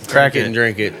 concerned. Crack it and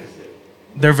drink it.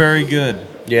 They're very good.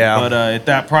 Yeah. But at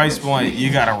that price point,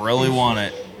 you got to really want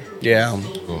it. Yeah.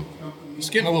 It's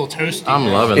getting a little toasty. I'm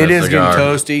loving It this is cigar. getting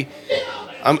toasty.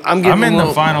 I'm getting I'm in a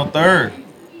little, the final third.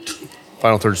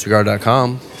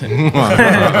 FinalThirdCigar.com.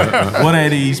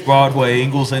 180 East Broadway,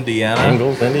 Ingalls, Indiana.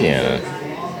 Ingalls, Indiana.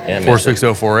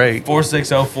 46048.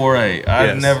 46048. I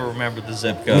Yes. never remembered the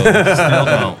zip code. Still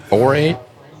don't. 48?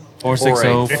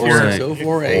 46048.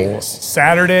 46048.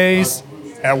 Saturdays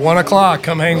at 1 o'clock,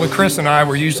 come hang with Chris and I.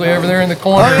 We're usually over there in the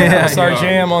corner. That's our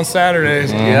jam on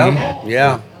Saturdays. Yeah,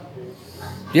 yeah.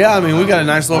 Yeah, I mean, we got a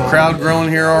nice little crowd growing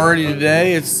here already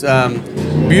today. It's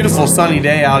beautiful sunny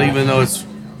day out, even though it's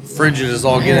frigid as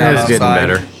all get out outside. It's getting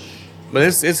better. But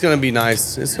it's going to be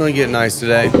nice. It's going to get nice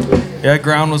today. Yeah,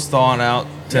 ground was thawing out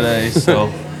today, so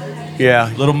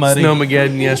Yeah. Little muddy.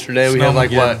 Snowmageddon yesterday. We had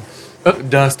like, what,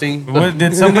 Dusting.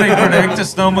 Did somebody predict a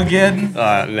snowmageddon?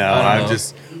 No, I'm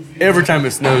just every time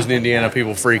it snows in Indiana,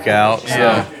 people freak out.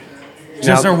 So.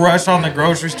 Just a rush on the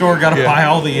grocery store. Got to buy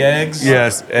all the eggs.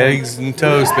 Yes, eggs and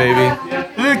toast, baby.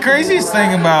 The craziest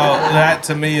thing about that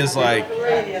to me is like,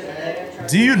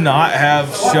 do you not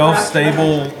have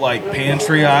shelf-stable like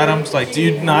pantry items? Like, do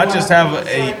you not just have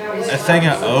a thing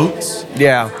of oats?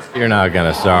 Yeah. You're not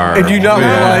gonna starve. And do you not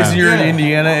realize you're in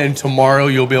Indiana and tomorrow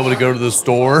you'll be able to go to the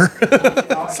store?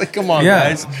 It's like, come on,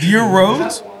 guys. Your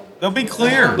roads, they'll be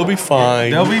clear. They'll be fine.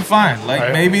 They'll be fine.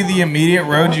 Like maybe the immediate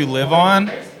road you live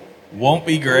on won't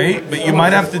be great, but you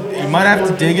might have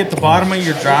to dig at the bottom of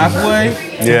your driveway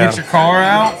to get your car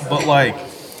out. But like,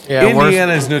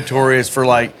 Indiana is notorious for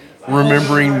like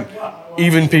remembering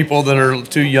even people that are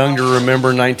too young to remember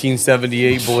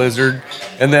 1978 blizzard,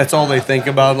 and that's all they think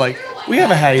about. Like, we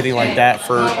haven't had anything like that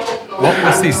for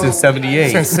let's see, since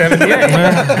 78. Since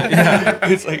 78.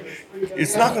 It's like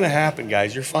it's not going to happen,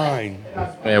 guys. You're fine.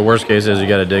 Yeah, worst case is you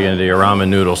got to dig into your ramen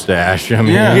noodle stash. I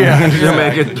mean, to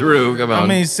make it through. Come on. I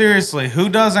mean, seriously, who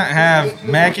doesn't have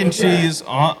mac and cheese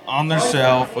on their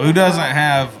shelf? Who doesn't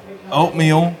have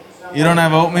oatmeal? You don't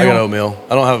have oatmeal? I got oatmeal.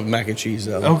 I don't have mac and cheese,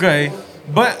 though. Okay.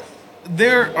 But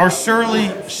there are surely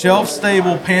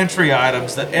shelf-stable pantry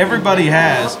items that everybody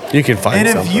has. You can find And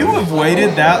something. if you have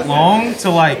waited that long to,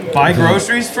 like, buy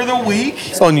groceries for the week,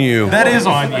 it's on you. that is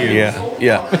on you.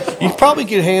 Yeah. You probably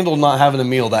can handle not having a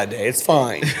meal that day. It's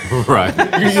fine. Right.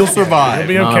 You'll survive.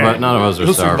 You'll be okay. None of us are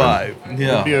You'll starving. survive.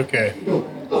 Yeah. Be okay.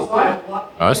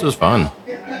 Oh, this was fun.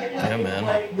 Yeah, man.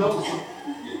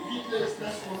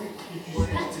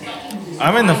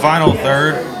 I'm in the final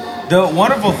third. The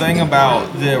wonderful thing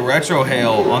about the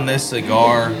retrohale on this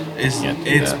cigar is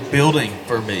it's building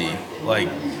for me. Like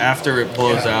after it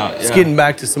blows out, It's getting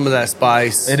back to some of that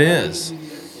spice. It is.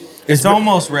 It's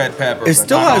almost red pepper. It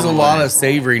still has a lot of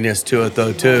savoriness to it,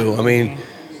 though, too. I mean,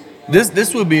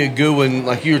 this would be a good one.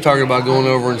 Like you were talking about going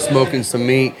over and smoking some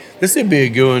meat. This would be a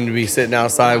good one to be sitting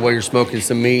outside while you're smoking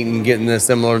some meat and getting the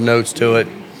similar notes to it.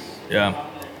 Yeah.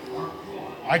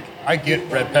 I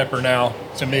get red pepper now.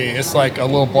 To me, it's like a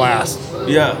little blast,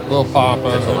 Yeah. a little pop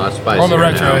of It's a lot spicier on the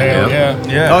retro now, hail. yeah.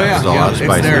 Yeah. Oh, yeah. It's a lot It's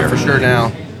spicier. there for sure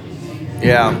now.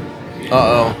 Yeah.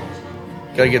 Uh-oh.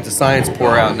 Got to get the science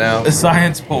pour out now. The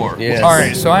science pour. Yes. All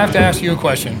right, so I have to ask you a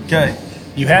question. Okay.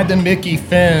 You had the Mickey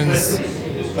Finn's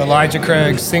Elijah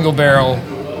Craig single barrel.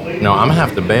 No, I'm gonna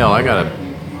have to bail. I got a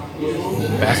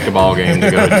basketball game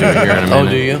to go to here in a minute. Oh,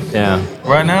 do you? Yeah.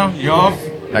 Right now, you off?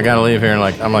 I gotta leave here and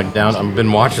I'm down. I've been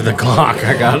watching the clock.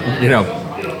 I got 3 or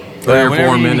 4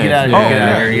 whenever you minutes. get out of Oh, here,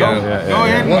 yeah. there you Go, go. go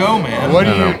ahead and go, man. What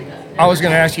do No, you? I was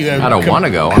going to ask you though. I don't wanna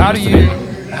go. How do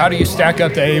you stack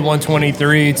up the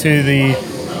A123 to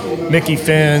the Mickey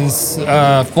Finn's,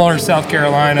 Florence, South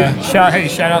Carolina? Shout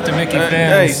out to Mickey Finn's.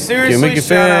 Hey, seriously, Mickey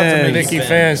shout out to Finn's. Mickey Mickey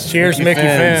Finn's. Cheers, Mickey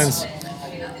Finn's. Finn's.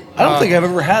 I don't think I've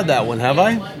ever had that one, have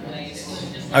I?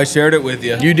 I shared it with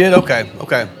you. You did? Okay.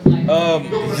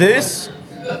 This,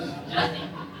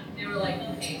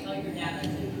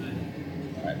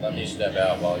 Let me step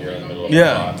out while you're in the middle of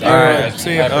yeah. the All right.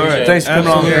 See ya. All right. Thanks for coming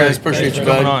on, Absolutely. guys. Appreciate Thanks you, for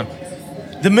coming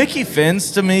bud. on. The Mickey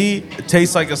Finn's to me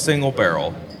tastes like a single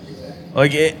barrel.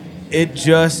 Like it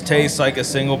just tastes like a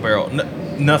single barrel.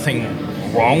 Nothing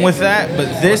wrong with that,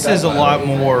 but this is a lot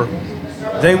more.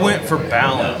 They went for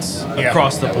balance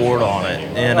across the board on it,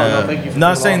 and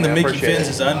not saying the Mickey Finn's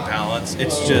is unbalanced.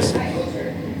 It's just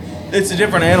it's a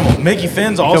different animal. Mickey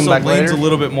Finn's also back leans later? a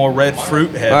little bit more red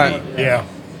fruit heavy. All right. Yeah.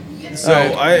 So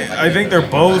I think they're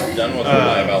both. done with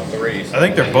about 3. I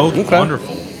think they're both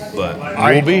wonderful, but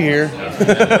We'll be here. All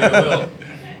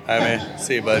right, man.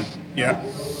 See you, bud. Yeah.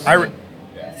 I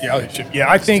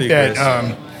think See,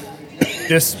 that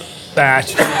this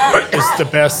batch is the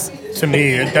best to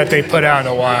me that they put out in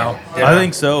a while. I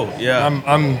think so. Yeah.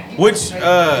 Which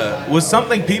was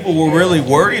something people were really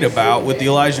worried about with the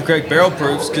Elijah Craig barrel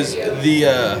proofs because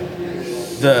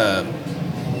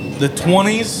the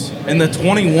 20s and the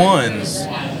 21s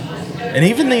and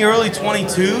even the early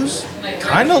 22s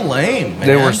kind of lame, man.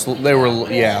 They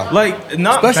were, yeah. like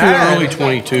not Especially bad, the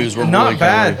early 22s were not really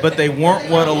bad, kinda but they weren't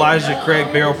what Elijah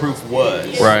Craig barrel proof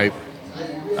was. right.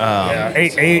 Yeah,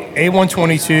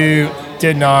 A122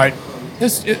 did not.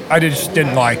 I just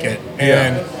didn't like it,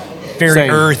 and very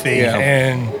Same. earthy, Yeah.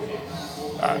 and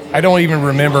I don't even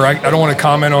remember. I don't want to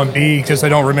comment on B because I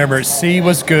don't remember it. C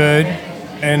was good,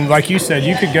 and like you said,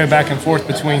 you could go back and forth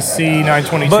between C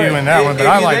 922 and that one, but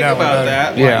I like that one better.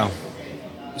 That, Yeah.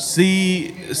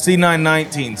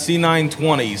 C919, C920,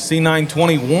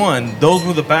 C921, those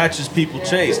were the batches people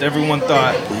chased. Everyone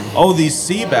thought, oh, these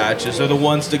C batches are the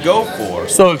ones to go for.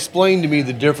 So explain to me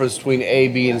the difference between A,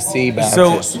 B, and C batches.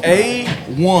 So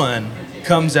A1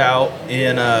 comes out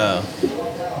in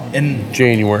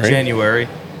January.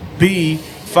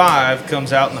 B5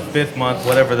 comes out in the 5th month,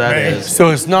 whatever that is.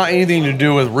 So it's not anything to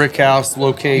do with rick house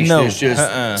location. No, it's just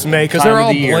It's made because they're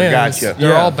all blends. Gotcha.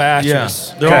 They're all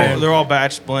batches. Yeah. They're all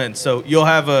batch blends. So you'll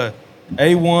have a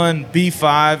A1,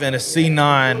 B5, and a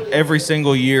C9 every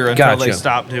single year until they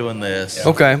stop doing this.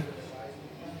 Okay.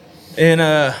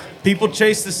 And people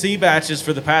chase the C batches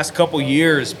for the past couple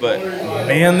years, but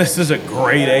man, this is a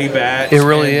great A batch. It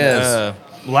really is.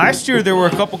 Last year there were a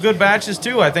couple good batches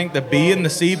too. I think the B and the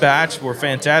C batch were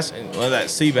fantastic. Well, that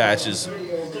C batch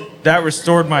that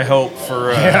restored my hope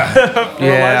for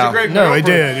Elijah Craig. No, it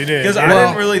did. Because I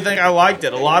didn't really think I liked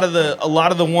it. A lot of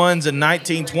the ones in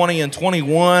 19, 20, and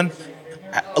 21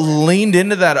 leaned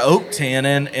into that oak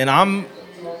tannin, and I'm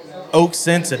oak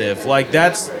sensitive. Like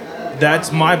that's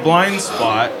my blind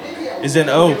spot is in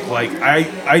oak. Like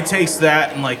I taste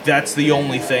that, and like that's the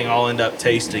only thing I'll end up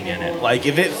tasting in it. Like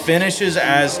if it finishes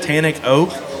as tannic oak,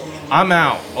 I'm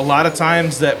out. A lot of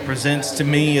times that presents to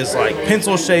me as like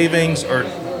pencil shavings or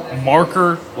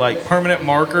marker, like permanent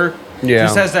marker. Yeah.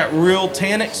 Just has that real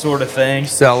tannic sort of thing.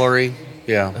 Celery.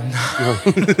 Yeah.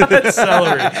 Not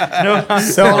celery. No,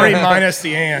 Celery minus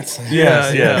the ants.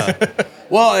 Yeah.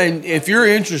 Well, and if you're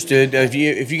interested,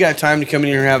 if you got time to come in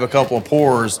here and have a couple of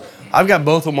pours, I've got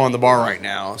both of them on the bar right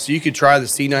now. So you could try the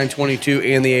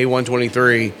C922 and the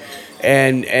A123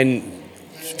 and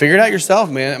figure it out yourself,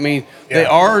 man. I mean, they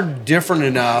are different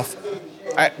enough.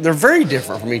 They're very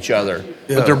different from each other,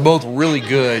 but they're both really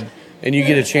good. And you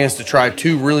get a chance to try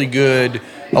two really good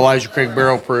Elijah Craig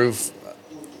barrel proof.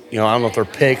 I don't know if they're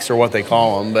picks or what they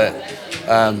call them, but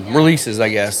releases, I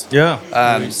guess.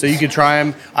 Yeah. So you could try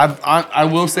them. I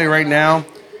will say right now,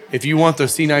 if you want the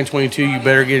C922, you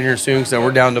better get in here soon because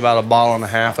we're down to about a bottle and a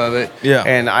half of it. Yeah.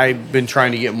 And I've been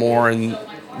trying to get more, and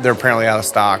they're apparently out of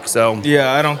stock. So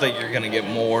yeah, I don't think you're going to get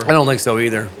more. I don't think so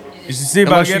either. You should see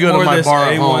about getting more of this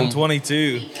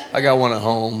A122. I got one at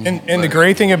home. And the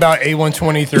great thing about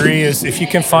A123 is if you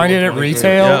can find it at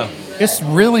retail, it's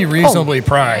really reasonably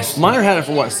priced. Meyer had it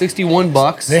for what,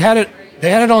 $61? They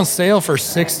had it on sale for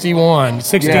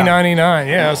 $60.99.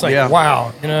 Yeah, I was like,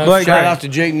 wow. Shout out to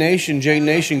Jake Nation. Jake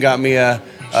Nation got me a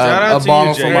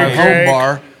bottle for my home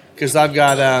bar because I've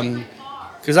got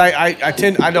because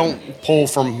I don't pull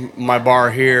from my bar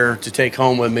here to take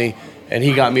home with me, and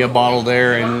he got me a bottle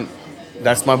there, and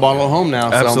that's my bottle at home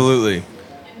now. Absolutely.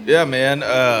 Yeah,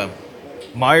 man.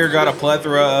 Meyer got a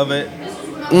plethora of it.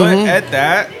 But at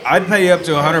that, I'd pay up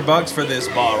to $100 for this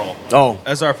bottle. Oh.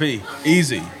 SRP.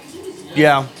 Easy.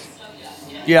 Yeah.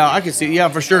 Yeah, I can see. Yeah,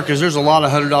 for sure, because there's a lot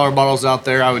of $100 bottles out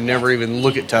there I would never even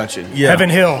look at touching. Yeah. Heaven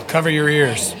Hill, cover your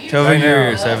ears. Cover your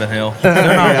ears, Heaven Hill.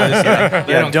 They're not listening.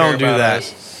 They don't do that.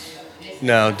 Us.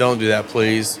 No, don't do that,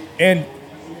 please. And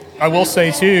I will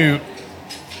say, too,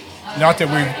 not that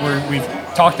we've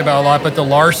talked about a lot, but the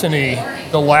larceny,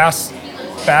 the last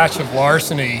batch of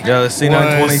larceny. Yeah, the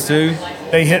C922.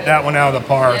 They hit that one out of the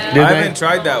park. I haven't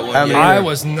tried that one yet. I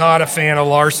was not a fan of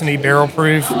larceny barrel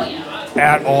proof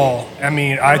at all. I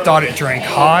mean, I thought it drank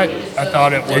hot. I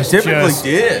thought it was It typically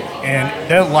did. And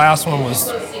that last one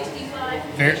was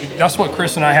that's what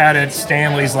Chris and I had at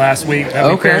Stanley's last week.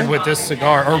 That we paired with this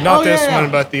cigar. Or not this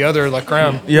one, but the other La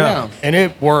Creme. Yeah. And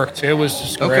it worked. It was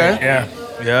just great. Okay.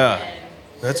 Yeah.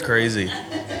 That's crazy.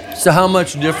 So how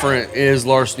much different is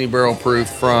Larceny Barrel Proof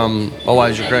from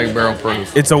Elijah Craig Barrel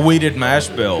Proof? It's a weeded mash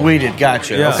bill. Weeded,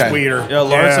 gotcha. Yeah. Okay. Sweeter. Yeah,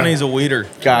 Larceny's a weeder.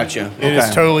 Gotcha. It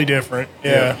is totally different.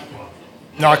 Yeah.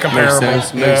 Not comparable.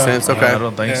 Makes sense. Okay. I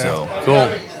don't think so. Cool.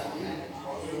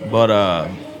 But,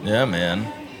 yeah, man.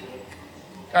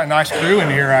 Got a nice crew in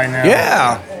here right now.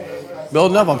 Yeah.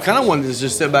 Building up. I'm kind of wanting to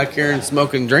just sit back here and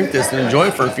smoke and drink this and enjoy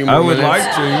it for a few more minutes. I would like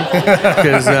to.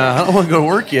 Because I don't want to go to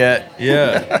work yet.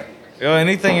 Yeah.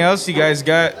 Anything else you guys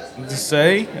got to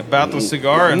say about the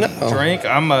cigar and drink?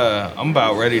 I'm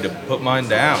about ready to put mine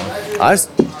down.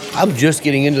 I'm just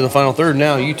getting into the final third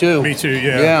now. You too? Me too,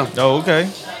 yeah. Yeah. Oh, okay.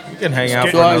 You can hang out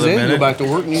for So I another minute. go back to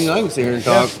work and I can sit here and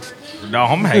talk. No,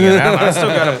 I'm hanging out. I still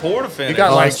got a pour to finish. You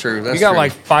got that's true. you got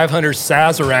like 500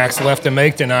 Sazeracs left to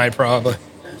make tonight, probably.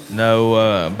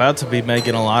 No, about to be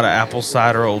making a lot of apple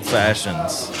cider old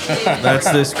fashions.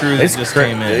 That's this crew that just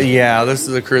came in. Yeah, this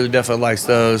is a crew that definitely likes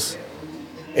those.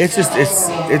 It's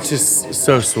just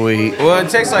so sweet. Well, it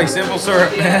tastes like simple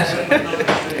syrup, man.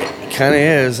 kind of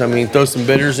is. I mean, throw some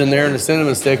bitters in there and a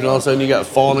cinnamon stick, and all of a sudden you got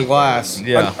fall in the glass.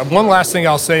 Yeah. One last thing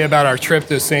I'll say about our trip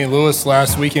to St. Louis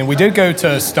last weekend. We did go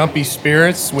to Stumpy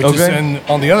Spirits, which is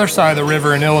on the other side of the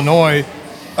river in Illinois.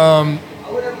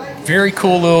 Very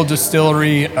cool little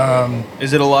distillery.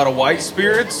 Is it a lot of white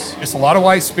spirits? It's a lot of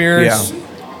white spirits. Yeah.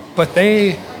 But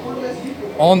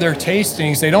on their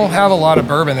tastings, they don't have a lot of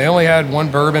bourbon. They only had one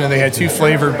bourbon, and they had 2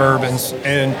 flavored bourbons.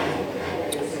 And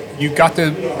you got to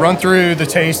run through the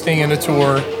tasting and the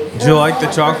tour. Did you like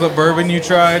the chocolate bourbon you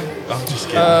tried? I'm just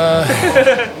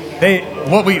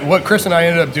kidding. What Chris and I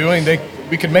ended up doing,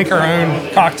 we could make our own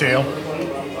cocktail.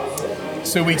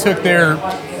 So we took their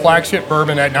flagship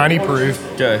bourbon at 90 proof.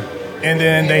 Okay. And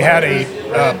then they had a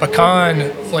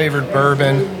pecan flavored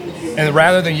bourbon. And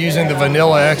rather than using the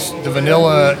vanilla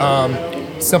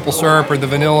simple syrup or the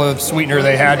vanilla sweetener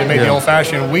they had to make the old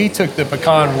fashioned, we took the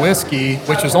pecan whiskey,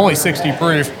 which was only 60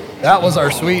 proof. That was our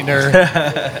sweetener.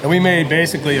 And we made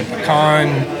basically a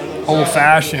pecan old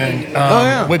fashioned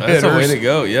with bitters. That's the way to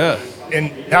go, yeah.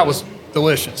 And that was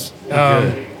delicious.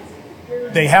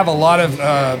 They have a lot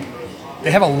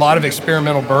of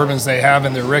experimental bourbons they have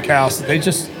in their rick house.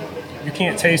 You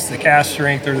can't taste the cask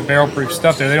strength or the barrel proof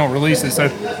stuff there. They don't release it. So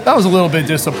that was a little bit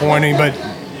disappointing. But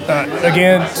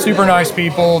again, super nice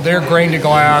people. They're grain to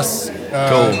glass.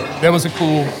 Cool. That was a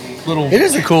cool little. It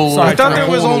is a cool. I thought there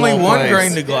was cool only little one place.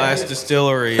 grain to glass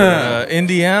distillery in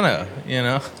Indiana.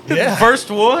 Yeah. The first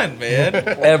one, man.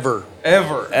 Ever.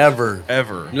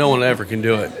 No one ever can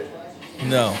do it.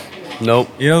 No. Nope.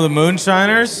 You know the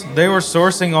moonshiners? They were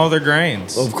sourcing all their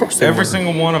grains. Well, of course they Every were.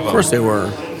 single one of them. Of course they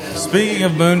were. Speaking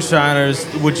of moonshiners,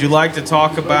 would you like to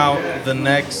talk about the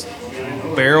next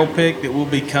barrel pick that will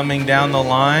be coming down the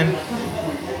line?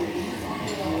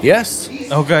 Yes.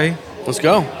 Okay. Let's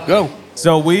go. Go.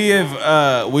 So we've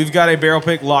got a barrel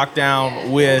pick locked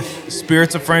down with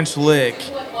Spirits of French Lick.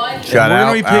 Shout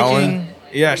out, Alan.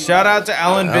 Yeah, shout out to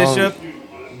Alan Bishop.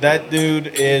 That dude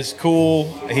is cool.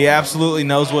 He absolutely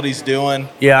knows what he's doing.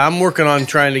 Yeah, I'm working on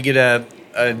trying to get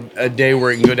a day where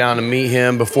we can go down and meet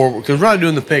him before, because we're not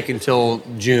doing the pick until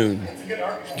June.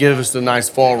 Give us a nice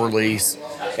fall release,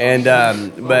 and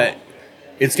but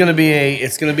it's gonna be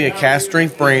a cask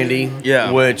strength brandy. Yeah.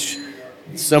 Which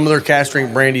some of their cask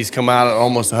strength brandies come out at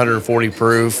almost 140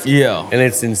 proof. Yeah. And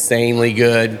it's insanely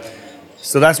good.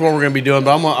 So that's what we're going to be doing.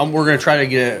 But we're going to try to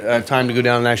get time to go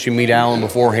down and actually meet Alan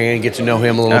beforehand, get to know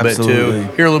him a little bit too,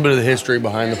 hear a little bit of the history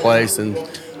behind the place, and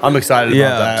I'm excited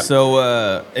about that. So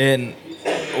and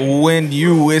when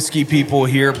you whiskey people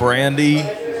hear brandy,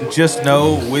 just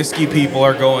know whiskey people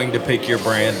are going to pick your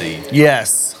brandy.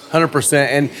 Yes, 100%.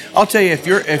 And I'll tell you,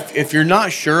 if you're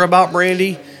not sure about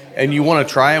brandy and you want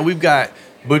to try it, we've got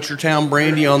Butchertown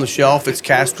brandy on the shelf. It's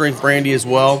cask strength brandy as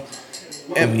well.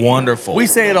 And wonderful. We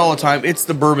say it all the time. It's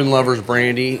the bourbon lover's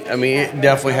brandy. I mean, it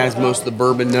definitely has most of the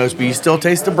bourbon notes, but you still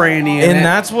taste the brandy in it. And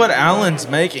that's what Alan's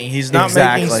making. He's not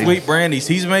making sweet brandies.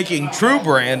 He's making true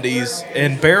brandies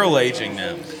and barrel aging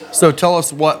them. So tell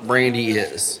us what brandy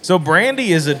is. So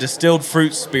brandy is a distilled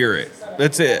fruit spirit.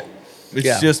 That's it.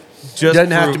 It's just doesn't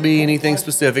fruit. have to be anything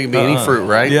specific. It can be any fruit,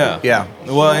 right? Yeah.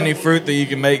 Well, any fruit that you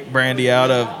can make brandy out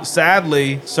of.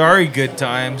 Sadly, sorry, good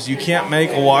times, you can't make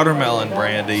a watermelon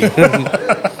brandy. But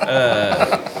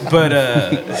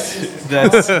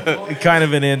that's kind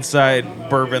of an inside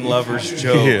bourbon lover's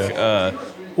joke. Yeah.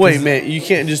 Wait, man, you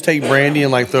can't just take brandy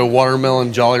and like throw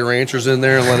watermelon Jolly Ranchers in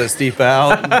there and let it steep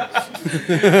out?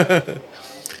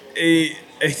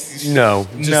 No.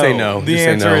 Just say no. The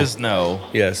answer is no.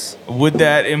 Yes. Would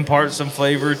that impart some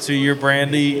flavor to your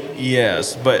brandy?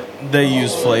 Yes, but they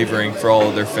use flavoring for all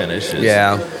of their finishes.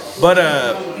 Yeah.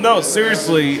 But no,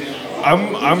 seriously,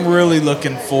 I'm really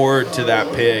looking forward to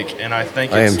that pick, and I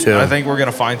think I am too. I think we're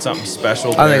gonna find something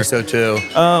special there. I think so too.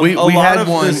 We had of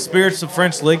the Spirits of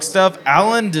French Lick stuff.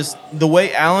 The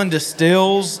way Alan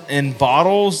distills and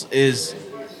bottles is.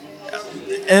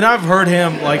 And I've heard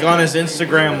him, like, on his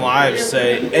Instagram Live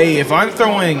say, hey, if I'm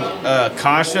throwing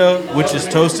kasha, which is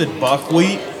toasted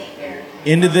buckwheat,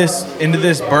 into this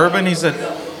bourbon, he said,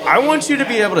 I want you to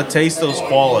be able to taste those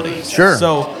qualities. Sure.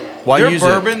 So their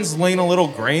bourbons lean a little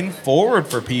grain forward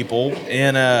for people.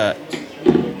 And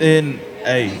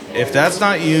hey, if that's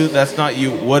not you,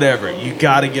 whatever. You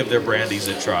got to give their brandies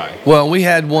a try. Well, we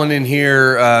had one in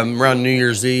here around New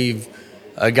Year's Eve.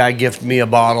 A guy gifted me a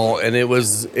bottle, and it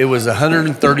was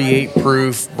 138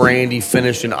 proof brandy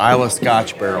finished in Isla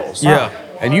Scotch barrels. Yeah.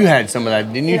 And you had some of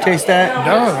that. Didn't you taste that?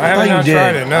 No, I have not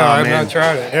tried it. No, I have not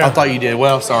tried it. Yeah. I thought you did.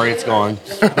 Well, sorry, it's gone.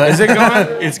 Is it gone?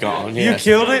 It's gone. Yes.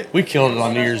 You killed it? We killed it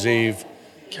on New Year's Eve.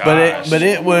 Gosh. But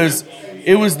it was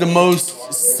the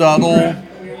most subtle.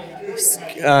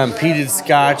 peated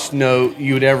Scotch note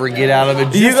you would ever get out of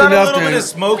it. You got a little bit of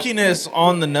smokiness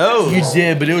on the nose. You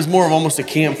did, but it was more of almost a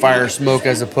campfire smoke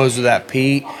as opposed to that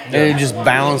peat, and it just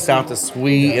balanced out the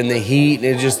sweet and the heat,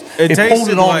 and it pulled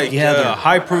it all like together.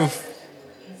 High proof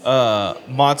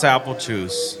Mott's apple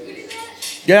juice.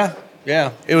 Yeah,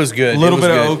 it was good. A little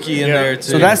bit of oaky in there too.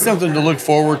 So that's something to look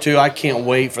forward to. I can't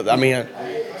wait for that. I mean,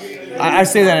 I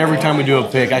say that every time we do a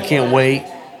pick. I can't wait.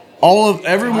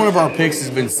 Every one of our picks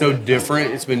has been so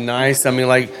different. It's been nice. I mean,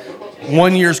 like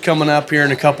 1 year's coming up here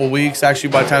in a couple weeks. Actually,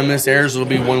 by the time this airs, it'll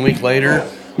be 1 week later.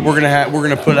 We're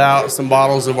gonna put out some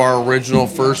bottles of our original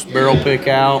first barrel pick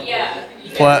out.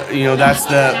 But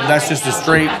that's just a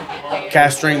straight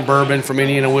cast strength bourbon from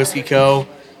Indiana Whiskey Co.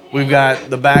 We've got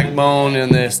the Backbone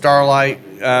and the Starlight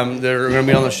that are going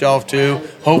to be on the shelf too.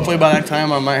 Hopefully by that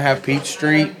time I might have Peach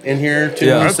Street in here too.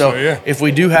 Yeah, so if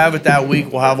we do have it that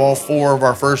week, we'll have all 4 of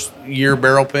our first year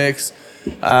barrel picks.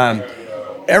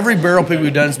 Every barrel pick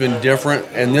we've done has been different,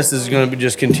 and this is going to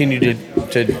just continue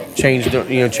to change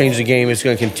the game. It's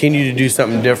going to continue to do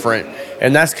something different,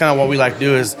 and that's kind of what we like to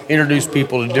do is introduce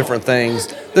people to different things.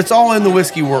 That's all in the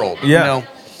whiskey world. Yeah.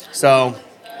 So.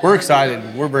 We're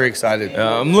excited. We're very excited.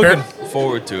 I'm looking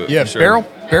forward to it. Yeah, for sure.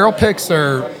 barrel picks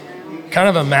are kind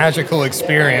of a magical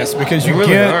experience because you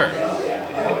really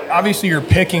obviously you're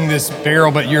picking this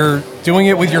barrel, but you're doing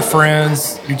it with your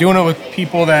friends. You're doing it with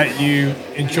people that you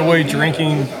enjoy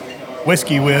drinking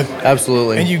whiskey with.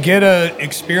 Absolutely. And you get a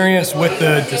experience with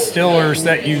the distillers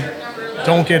that you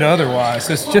don't get otherwise.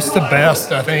 It's just the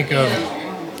best, I think,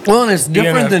 Well, and it's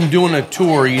different than doing a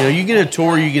tour. You get a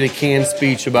tour, you get a canned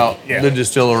speech about the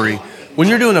distillery. When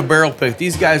you're doing a barrel pick,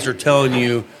 these guys are telling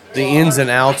you the ins and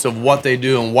outs of what they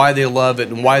do and why they love it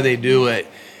and why they do it.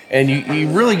 And you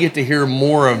really get to hear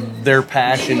more of their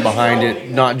passion behind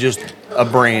it, not just a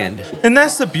brand. And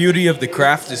that's the beauty of the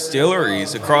craft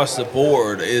distilleries across the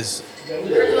board is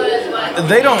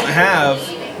they don't have,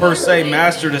 per se,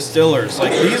 master distillers.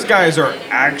 Like, these guys are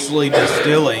actually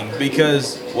distilling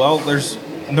because, well, there's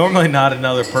normally not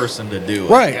another person to do it.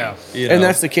 Right. Yeah. And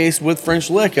that's the case with French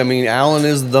Lick. I mean, Alan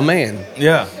is the man.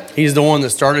 Yeah. He's the one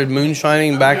that started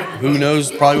moonshining back, who knows,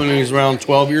 probably when he was around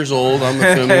 12 years old, I'm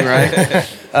assuming, right?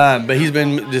 But he's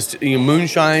been just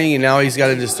moonshining, and now he's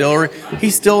got a distillery.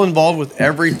 He's still involved with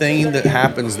everything that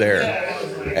happens there.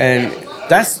 And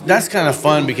that's kind of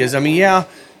fun because, I mean,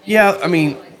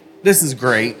 this is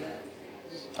great.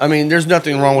 I mean, there's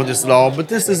nothing wrong with this at all, but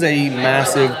this is a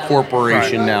massive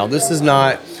corporation now. This is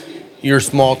not your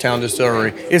small town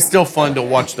distillery. It's still fun to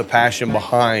watch the passion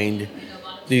behind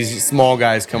these small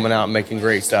guys coming out and making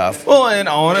great stuff. Well, and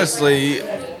honestly,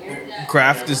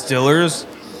 craft distillers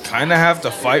kind of have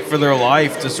to fight for their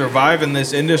life to survive in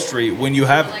this industry when you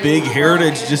have big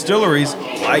heritage distilleries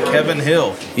like Heaven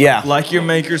Hill, like your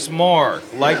Maker's Mark,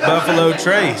 like Buffalo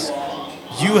Trace.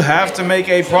 You have to make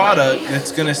a product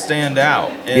that's going to stand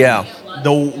out. And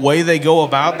the way they go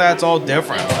about that's all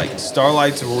different. Like,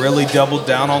 Starlight's really doubled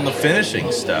down on the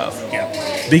finishing stuff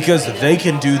because they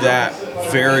can do that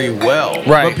very well.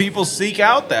 Right. But people seek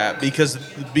out that because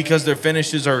their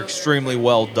finishes are extremely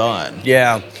well done.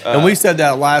 Yeah. And we said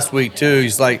that last week too.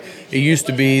 He's like, it used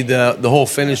to be the whole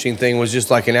finishing thing was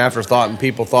just like an afterthought, and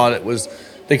people thought it was,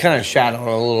 they kind of shat on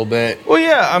it a little bit. Well,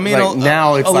 yeah, I mean, like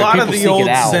now it's a like lot people of the seek old it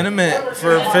out. sentiment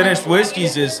for finished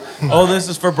whiskeys is, this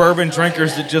is for bourbon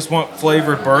drinkers that just want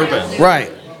flavored bourbon. Right.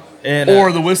 And,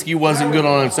 or the whiskey wasn't good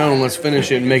on its own. Let's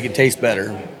finish it and make it taste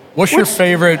better. What's your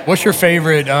favorite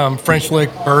French Lick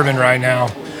bourbon right now?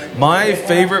 My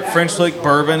favorite French Lick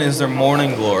bourbon is their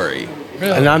Morning Glory.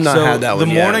 Really? And I've not had that one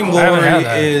yet. The Morning Glory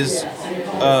is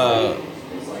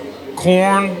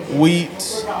corn,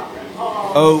 wheat,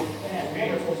 oat,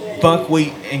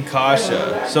 buckwheat, and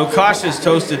kasha. So kasha is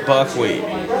toasted buckwheat.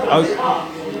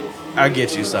 I'll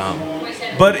get you some.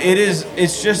 But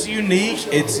it's just unique.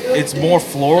 It's more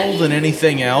floral than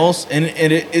anything else, and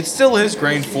it still is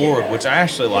grain forward, which I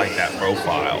actually like that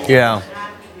profile. Yeah.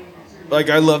 Like,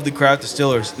 I love the craft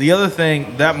distillers. The other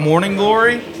thing, that Morning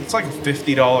Glory, it's like a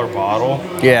 $50 bottle.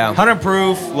 Yeah. 100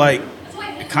 proof, like,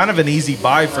 kind of an easy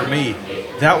buy for me.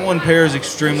 That one pairs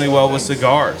extremely well with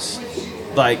cigars.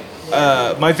 Like,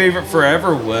 my favorite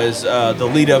forever was the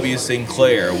Lee W.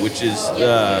 Sinclair, which is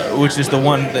the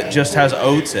one that just has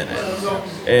oats in it.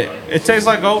 It tastes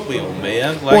like oatmeal,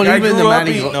 man. Like, I grew up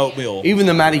eating oatmeal. Even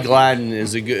the Matty Gladden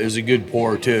is a good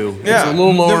pour too. Yeah, it's a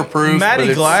little lower proof.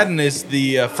 Matty Gladden is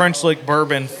the French Lick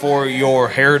bourbon for your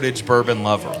heritage bourbon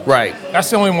lover. Right. That's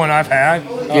the only one I've had.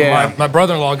 My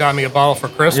brother-in-law got me a bottle for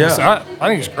Christmas. Yeah. I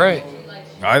think it's great.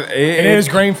 It is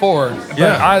grain forward.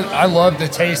 Yeah. But I love to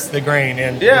taste the grain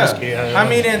in whiskey. I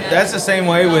mean, and that's the same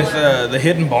way with the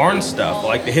Hidden Barn stuff.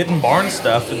 Like the Hidden Barn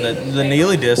stuff and the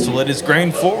Neely distillate is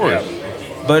grain forward.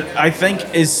 Yeah. But I think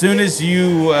as soon as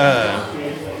you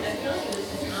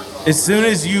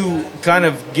kind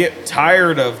of get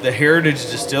tired of the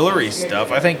heritage distillery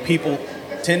stuff, I think people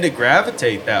tend to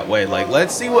gravitate that way. Like,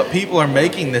 let's see what people are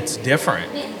making that's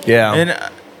different. Yeah.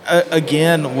 And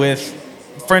again, with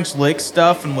French Lick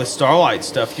stuff and with Starlight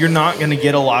stuff, you're not going to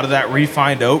get a lot of that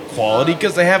refined oak quality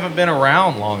because they haven't been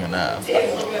around long enough.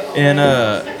 And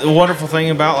the wonderful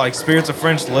thing about like Spirits of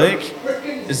French Lick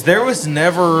is there was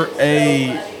never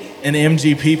an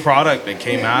MGP product that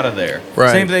came out of there.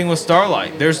 Right. Same thing with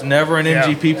Starlight. There's never an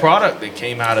MGP product that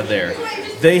came out of there.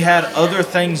 They had other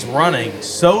things running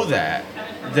so that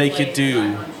they could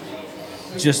do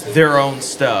just their own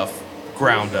stuff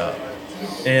ground up.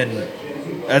 And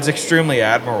that's extremely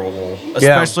admirable,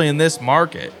 especially in this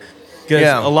market.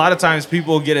 Because a lot of times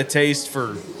people get a taste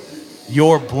for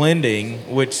your blending,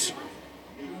 which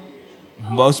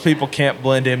most people can't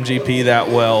blend MGP that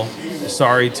well.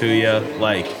 Sorry to you.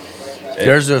 Like,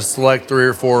 there's a select 3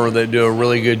 or 4 that do a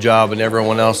really good job, and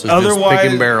everyone else is just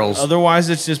picking barrels. Otherwise,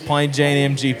 it's just plain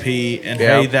Jane MGP, and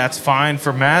hey, that's fine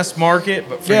for mass market,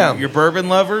 but for your bourbon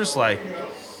lovers, like,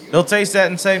 they'll taste that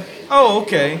and say, "Oh,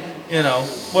 okay,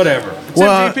 whatever." It's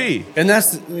MGP. And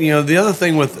that's the other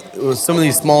thing with some of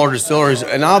these smaller distilleries,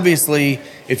 and obviously,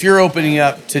 if you're opening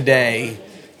up today,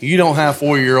 you don't have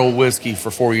 4-year-old whiskey for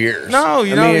 4 years. No,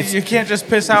 you can't just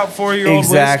piss out 4-year-old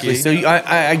exactly. whiskey. So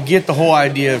I get the whole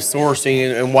idea of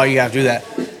sourcing and why you have to do that.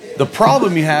 The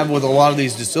problem you have with a lot of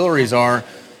these distilleries are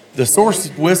the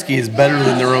sourced whiskey is better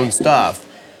than their own stuff.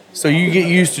 So you get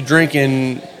used to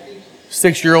drinking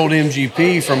 6-year-old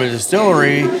MGP from a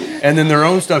distillery, and then their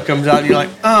own stuff comes out, and you're like,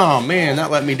 oh, man,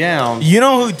 that let me down. You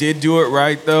know who did do it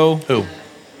right, though? Who?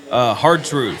 Hard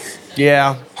Truth.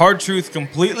 Yeah. Hard Truth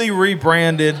completely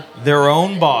rebranded their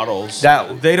own bottles.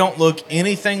 They don't look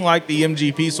anything like the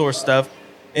MGP source stuff.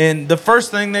 And the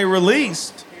first thing they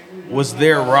released was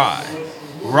their rye.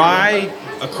 Rye,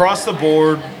 across the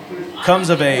board, comes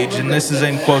of age, and this is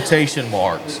in quotation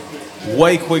marks,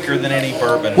 way quicker than any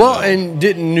bourbon. Well, and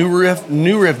didn't New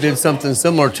Riff did something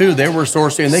similar, too. They were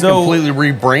sourcing, and they completely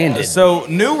rebranded. So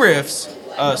New Riff's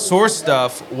source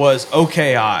stuff was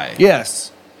OKI. Yes.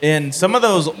 And some of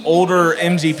those older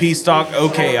MGP stock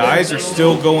OKIs are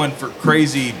still going for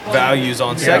crazy values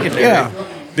on secondary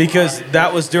because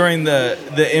that was during the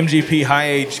MGP high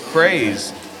age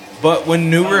craze. But when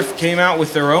New Riff came out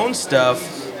with their own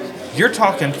stuff, you're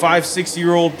talking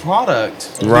 5-6-year-old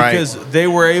product because they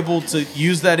were able to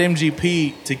use that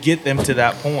MGP to get them to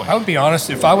that point. I would be honest,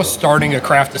 if I was starting a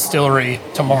craft distillery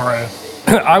tomorrow,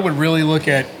 I would really look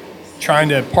at trying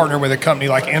to partner with a company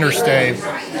like Interstave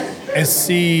and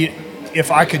see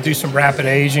if I could do some rapid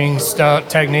aging stuff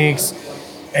techniques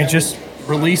and just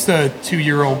release a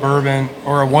 2-year-old bourbon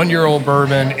or a 1-year-old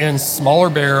bourbon in smaller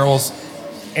barrels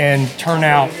and turn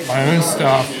out my own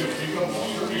stuff.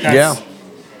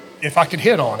 If I could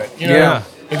hit on it,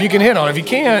 if you can hit on it. If you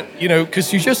can't,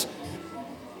 because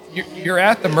you're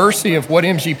at the mercy of what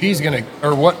MGP is going to,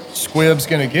 or what Squib's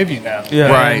going to give you now.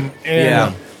 And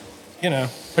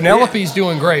Penelope's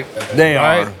doing great with it. They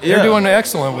are. They're doing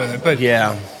excellent with it. But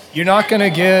you're not going to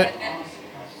get,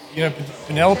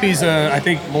 Penelope's, I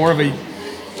think, more of a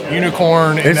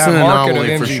unicorn in that market of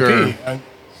MGP. For sure.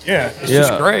 It's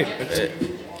just great.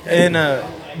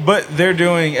 But they're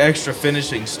doing extra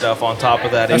finishing stuff on top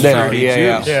of that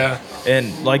MGP too.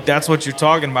 And like that's what you're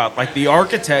talking about. Like the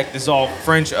Architect is all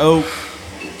French oak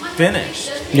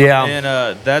finished. Yeah.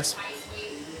 And that's,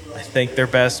 I think, their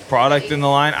best product in the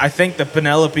line. I think the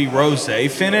Penelope Rosé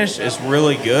finish is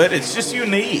really good. It's just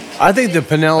unique. I think the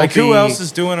Penelope... Like, who else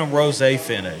is doing a rosé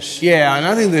finish? Yeah, and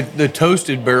I think the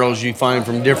toasted barrels you find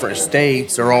from different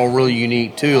states are all really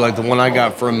unique, too. Like, the one I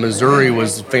got from Missouri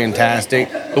was fantastic.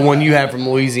 The one you had from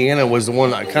Louisiana was the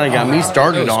one that kind of got me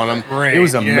started on them. Great. It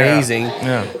was amazing.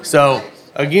 Yeah. So,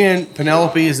 again,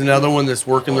 Penelope is another one that's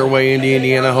working their way into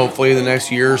Indiana. Hopefully, the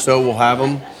next year or so we'll have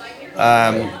them.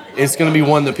 It's going to be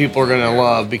one that people are going to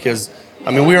love because,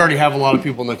 we already have a lot of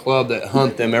people in the club that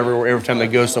hunt them every time they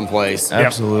go someplace.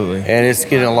 Absolutely. And it's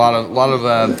getting a lot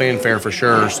of fanfare for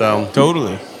sure. So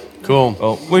totally. Cool.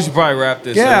 Well, we should probably wrap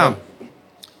this up.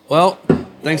 Well,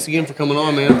 thanks again for coming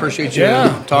on, man. Appreciate you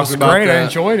talking about great. I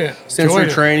enjoyed it. Sensory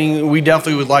training. We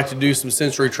definitely would like to do some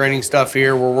sensory training stuff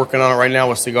here. We're working on it right now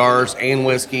with cigars and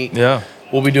whiskey. Yeah.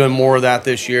 We'll be doing more of that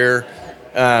this year.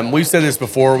 We've said this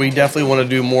before. We definitely want to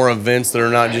do more events that are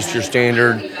not just your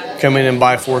standard come in and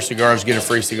buy 4 cigars, get a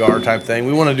free cigar type thing.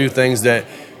 We want to do things that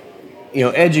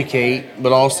educate,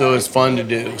 but also is fun to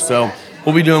do. So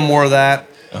we'll be doing more of that.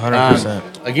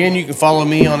 100%. Again, you can follow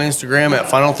me on Instagram at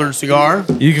Final Third Cigar.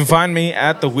 You can find me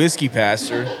at the Whiskey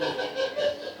Pastor.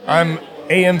 I'm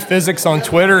AM Physics on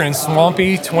Twitter and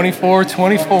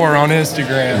Swampy2424 on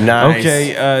Instagram. Nice.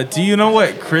 Okay, do you know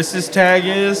what Chris's tag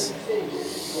is?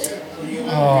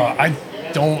 I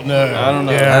don't know. I don't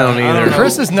know. I don't either.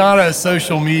 Chris is not a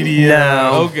social media.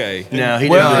 No. Okay. No, he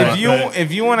well, doesn't.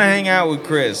 if you want to hang out with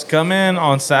Chris, come in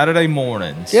on Saturday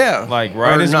mornings. Yeah. Like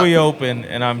right Or as not- we open,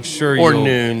 and I'm sure Or you'll...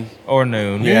 noon. Or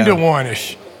noon. Noon to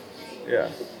one-ish. Yeah.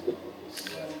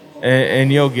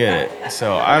 And you'll get it.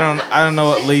 So I don't know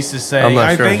what Lisa's saying. I'm not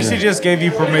I sure. think she just gave you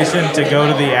permission to go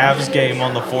to the Avs game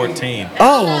on the 14th.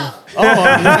 Oh.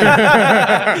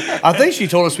 I think she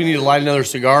told us we need to light another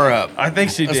cigar up. I think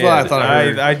she That's did. what I thought I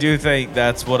heard. I do think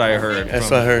that's what I heard. That's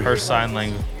from what I heard. Her sign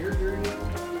language.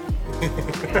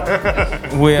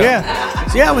 Yeah.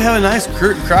 So, yeah, we have a nice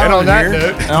crowd And on that here.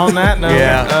 note, On that note,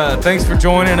 Yeah. Thanks for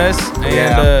joining us,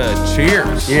 and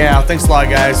cheers. Yeah, thanks a lot,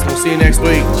 guys. We'll see you next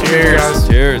week. Cheers. guys.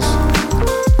 Cheers.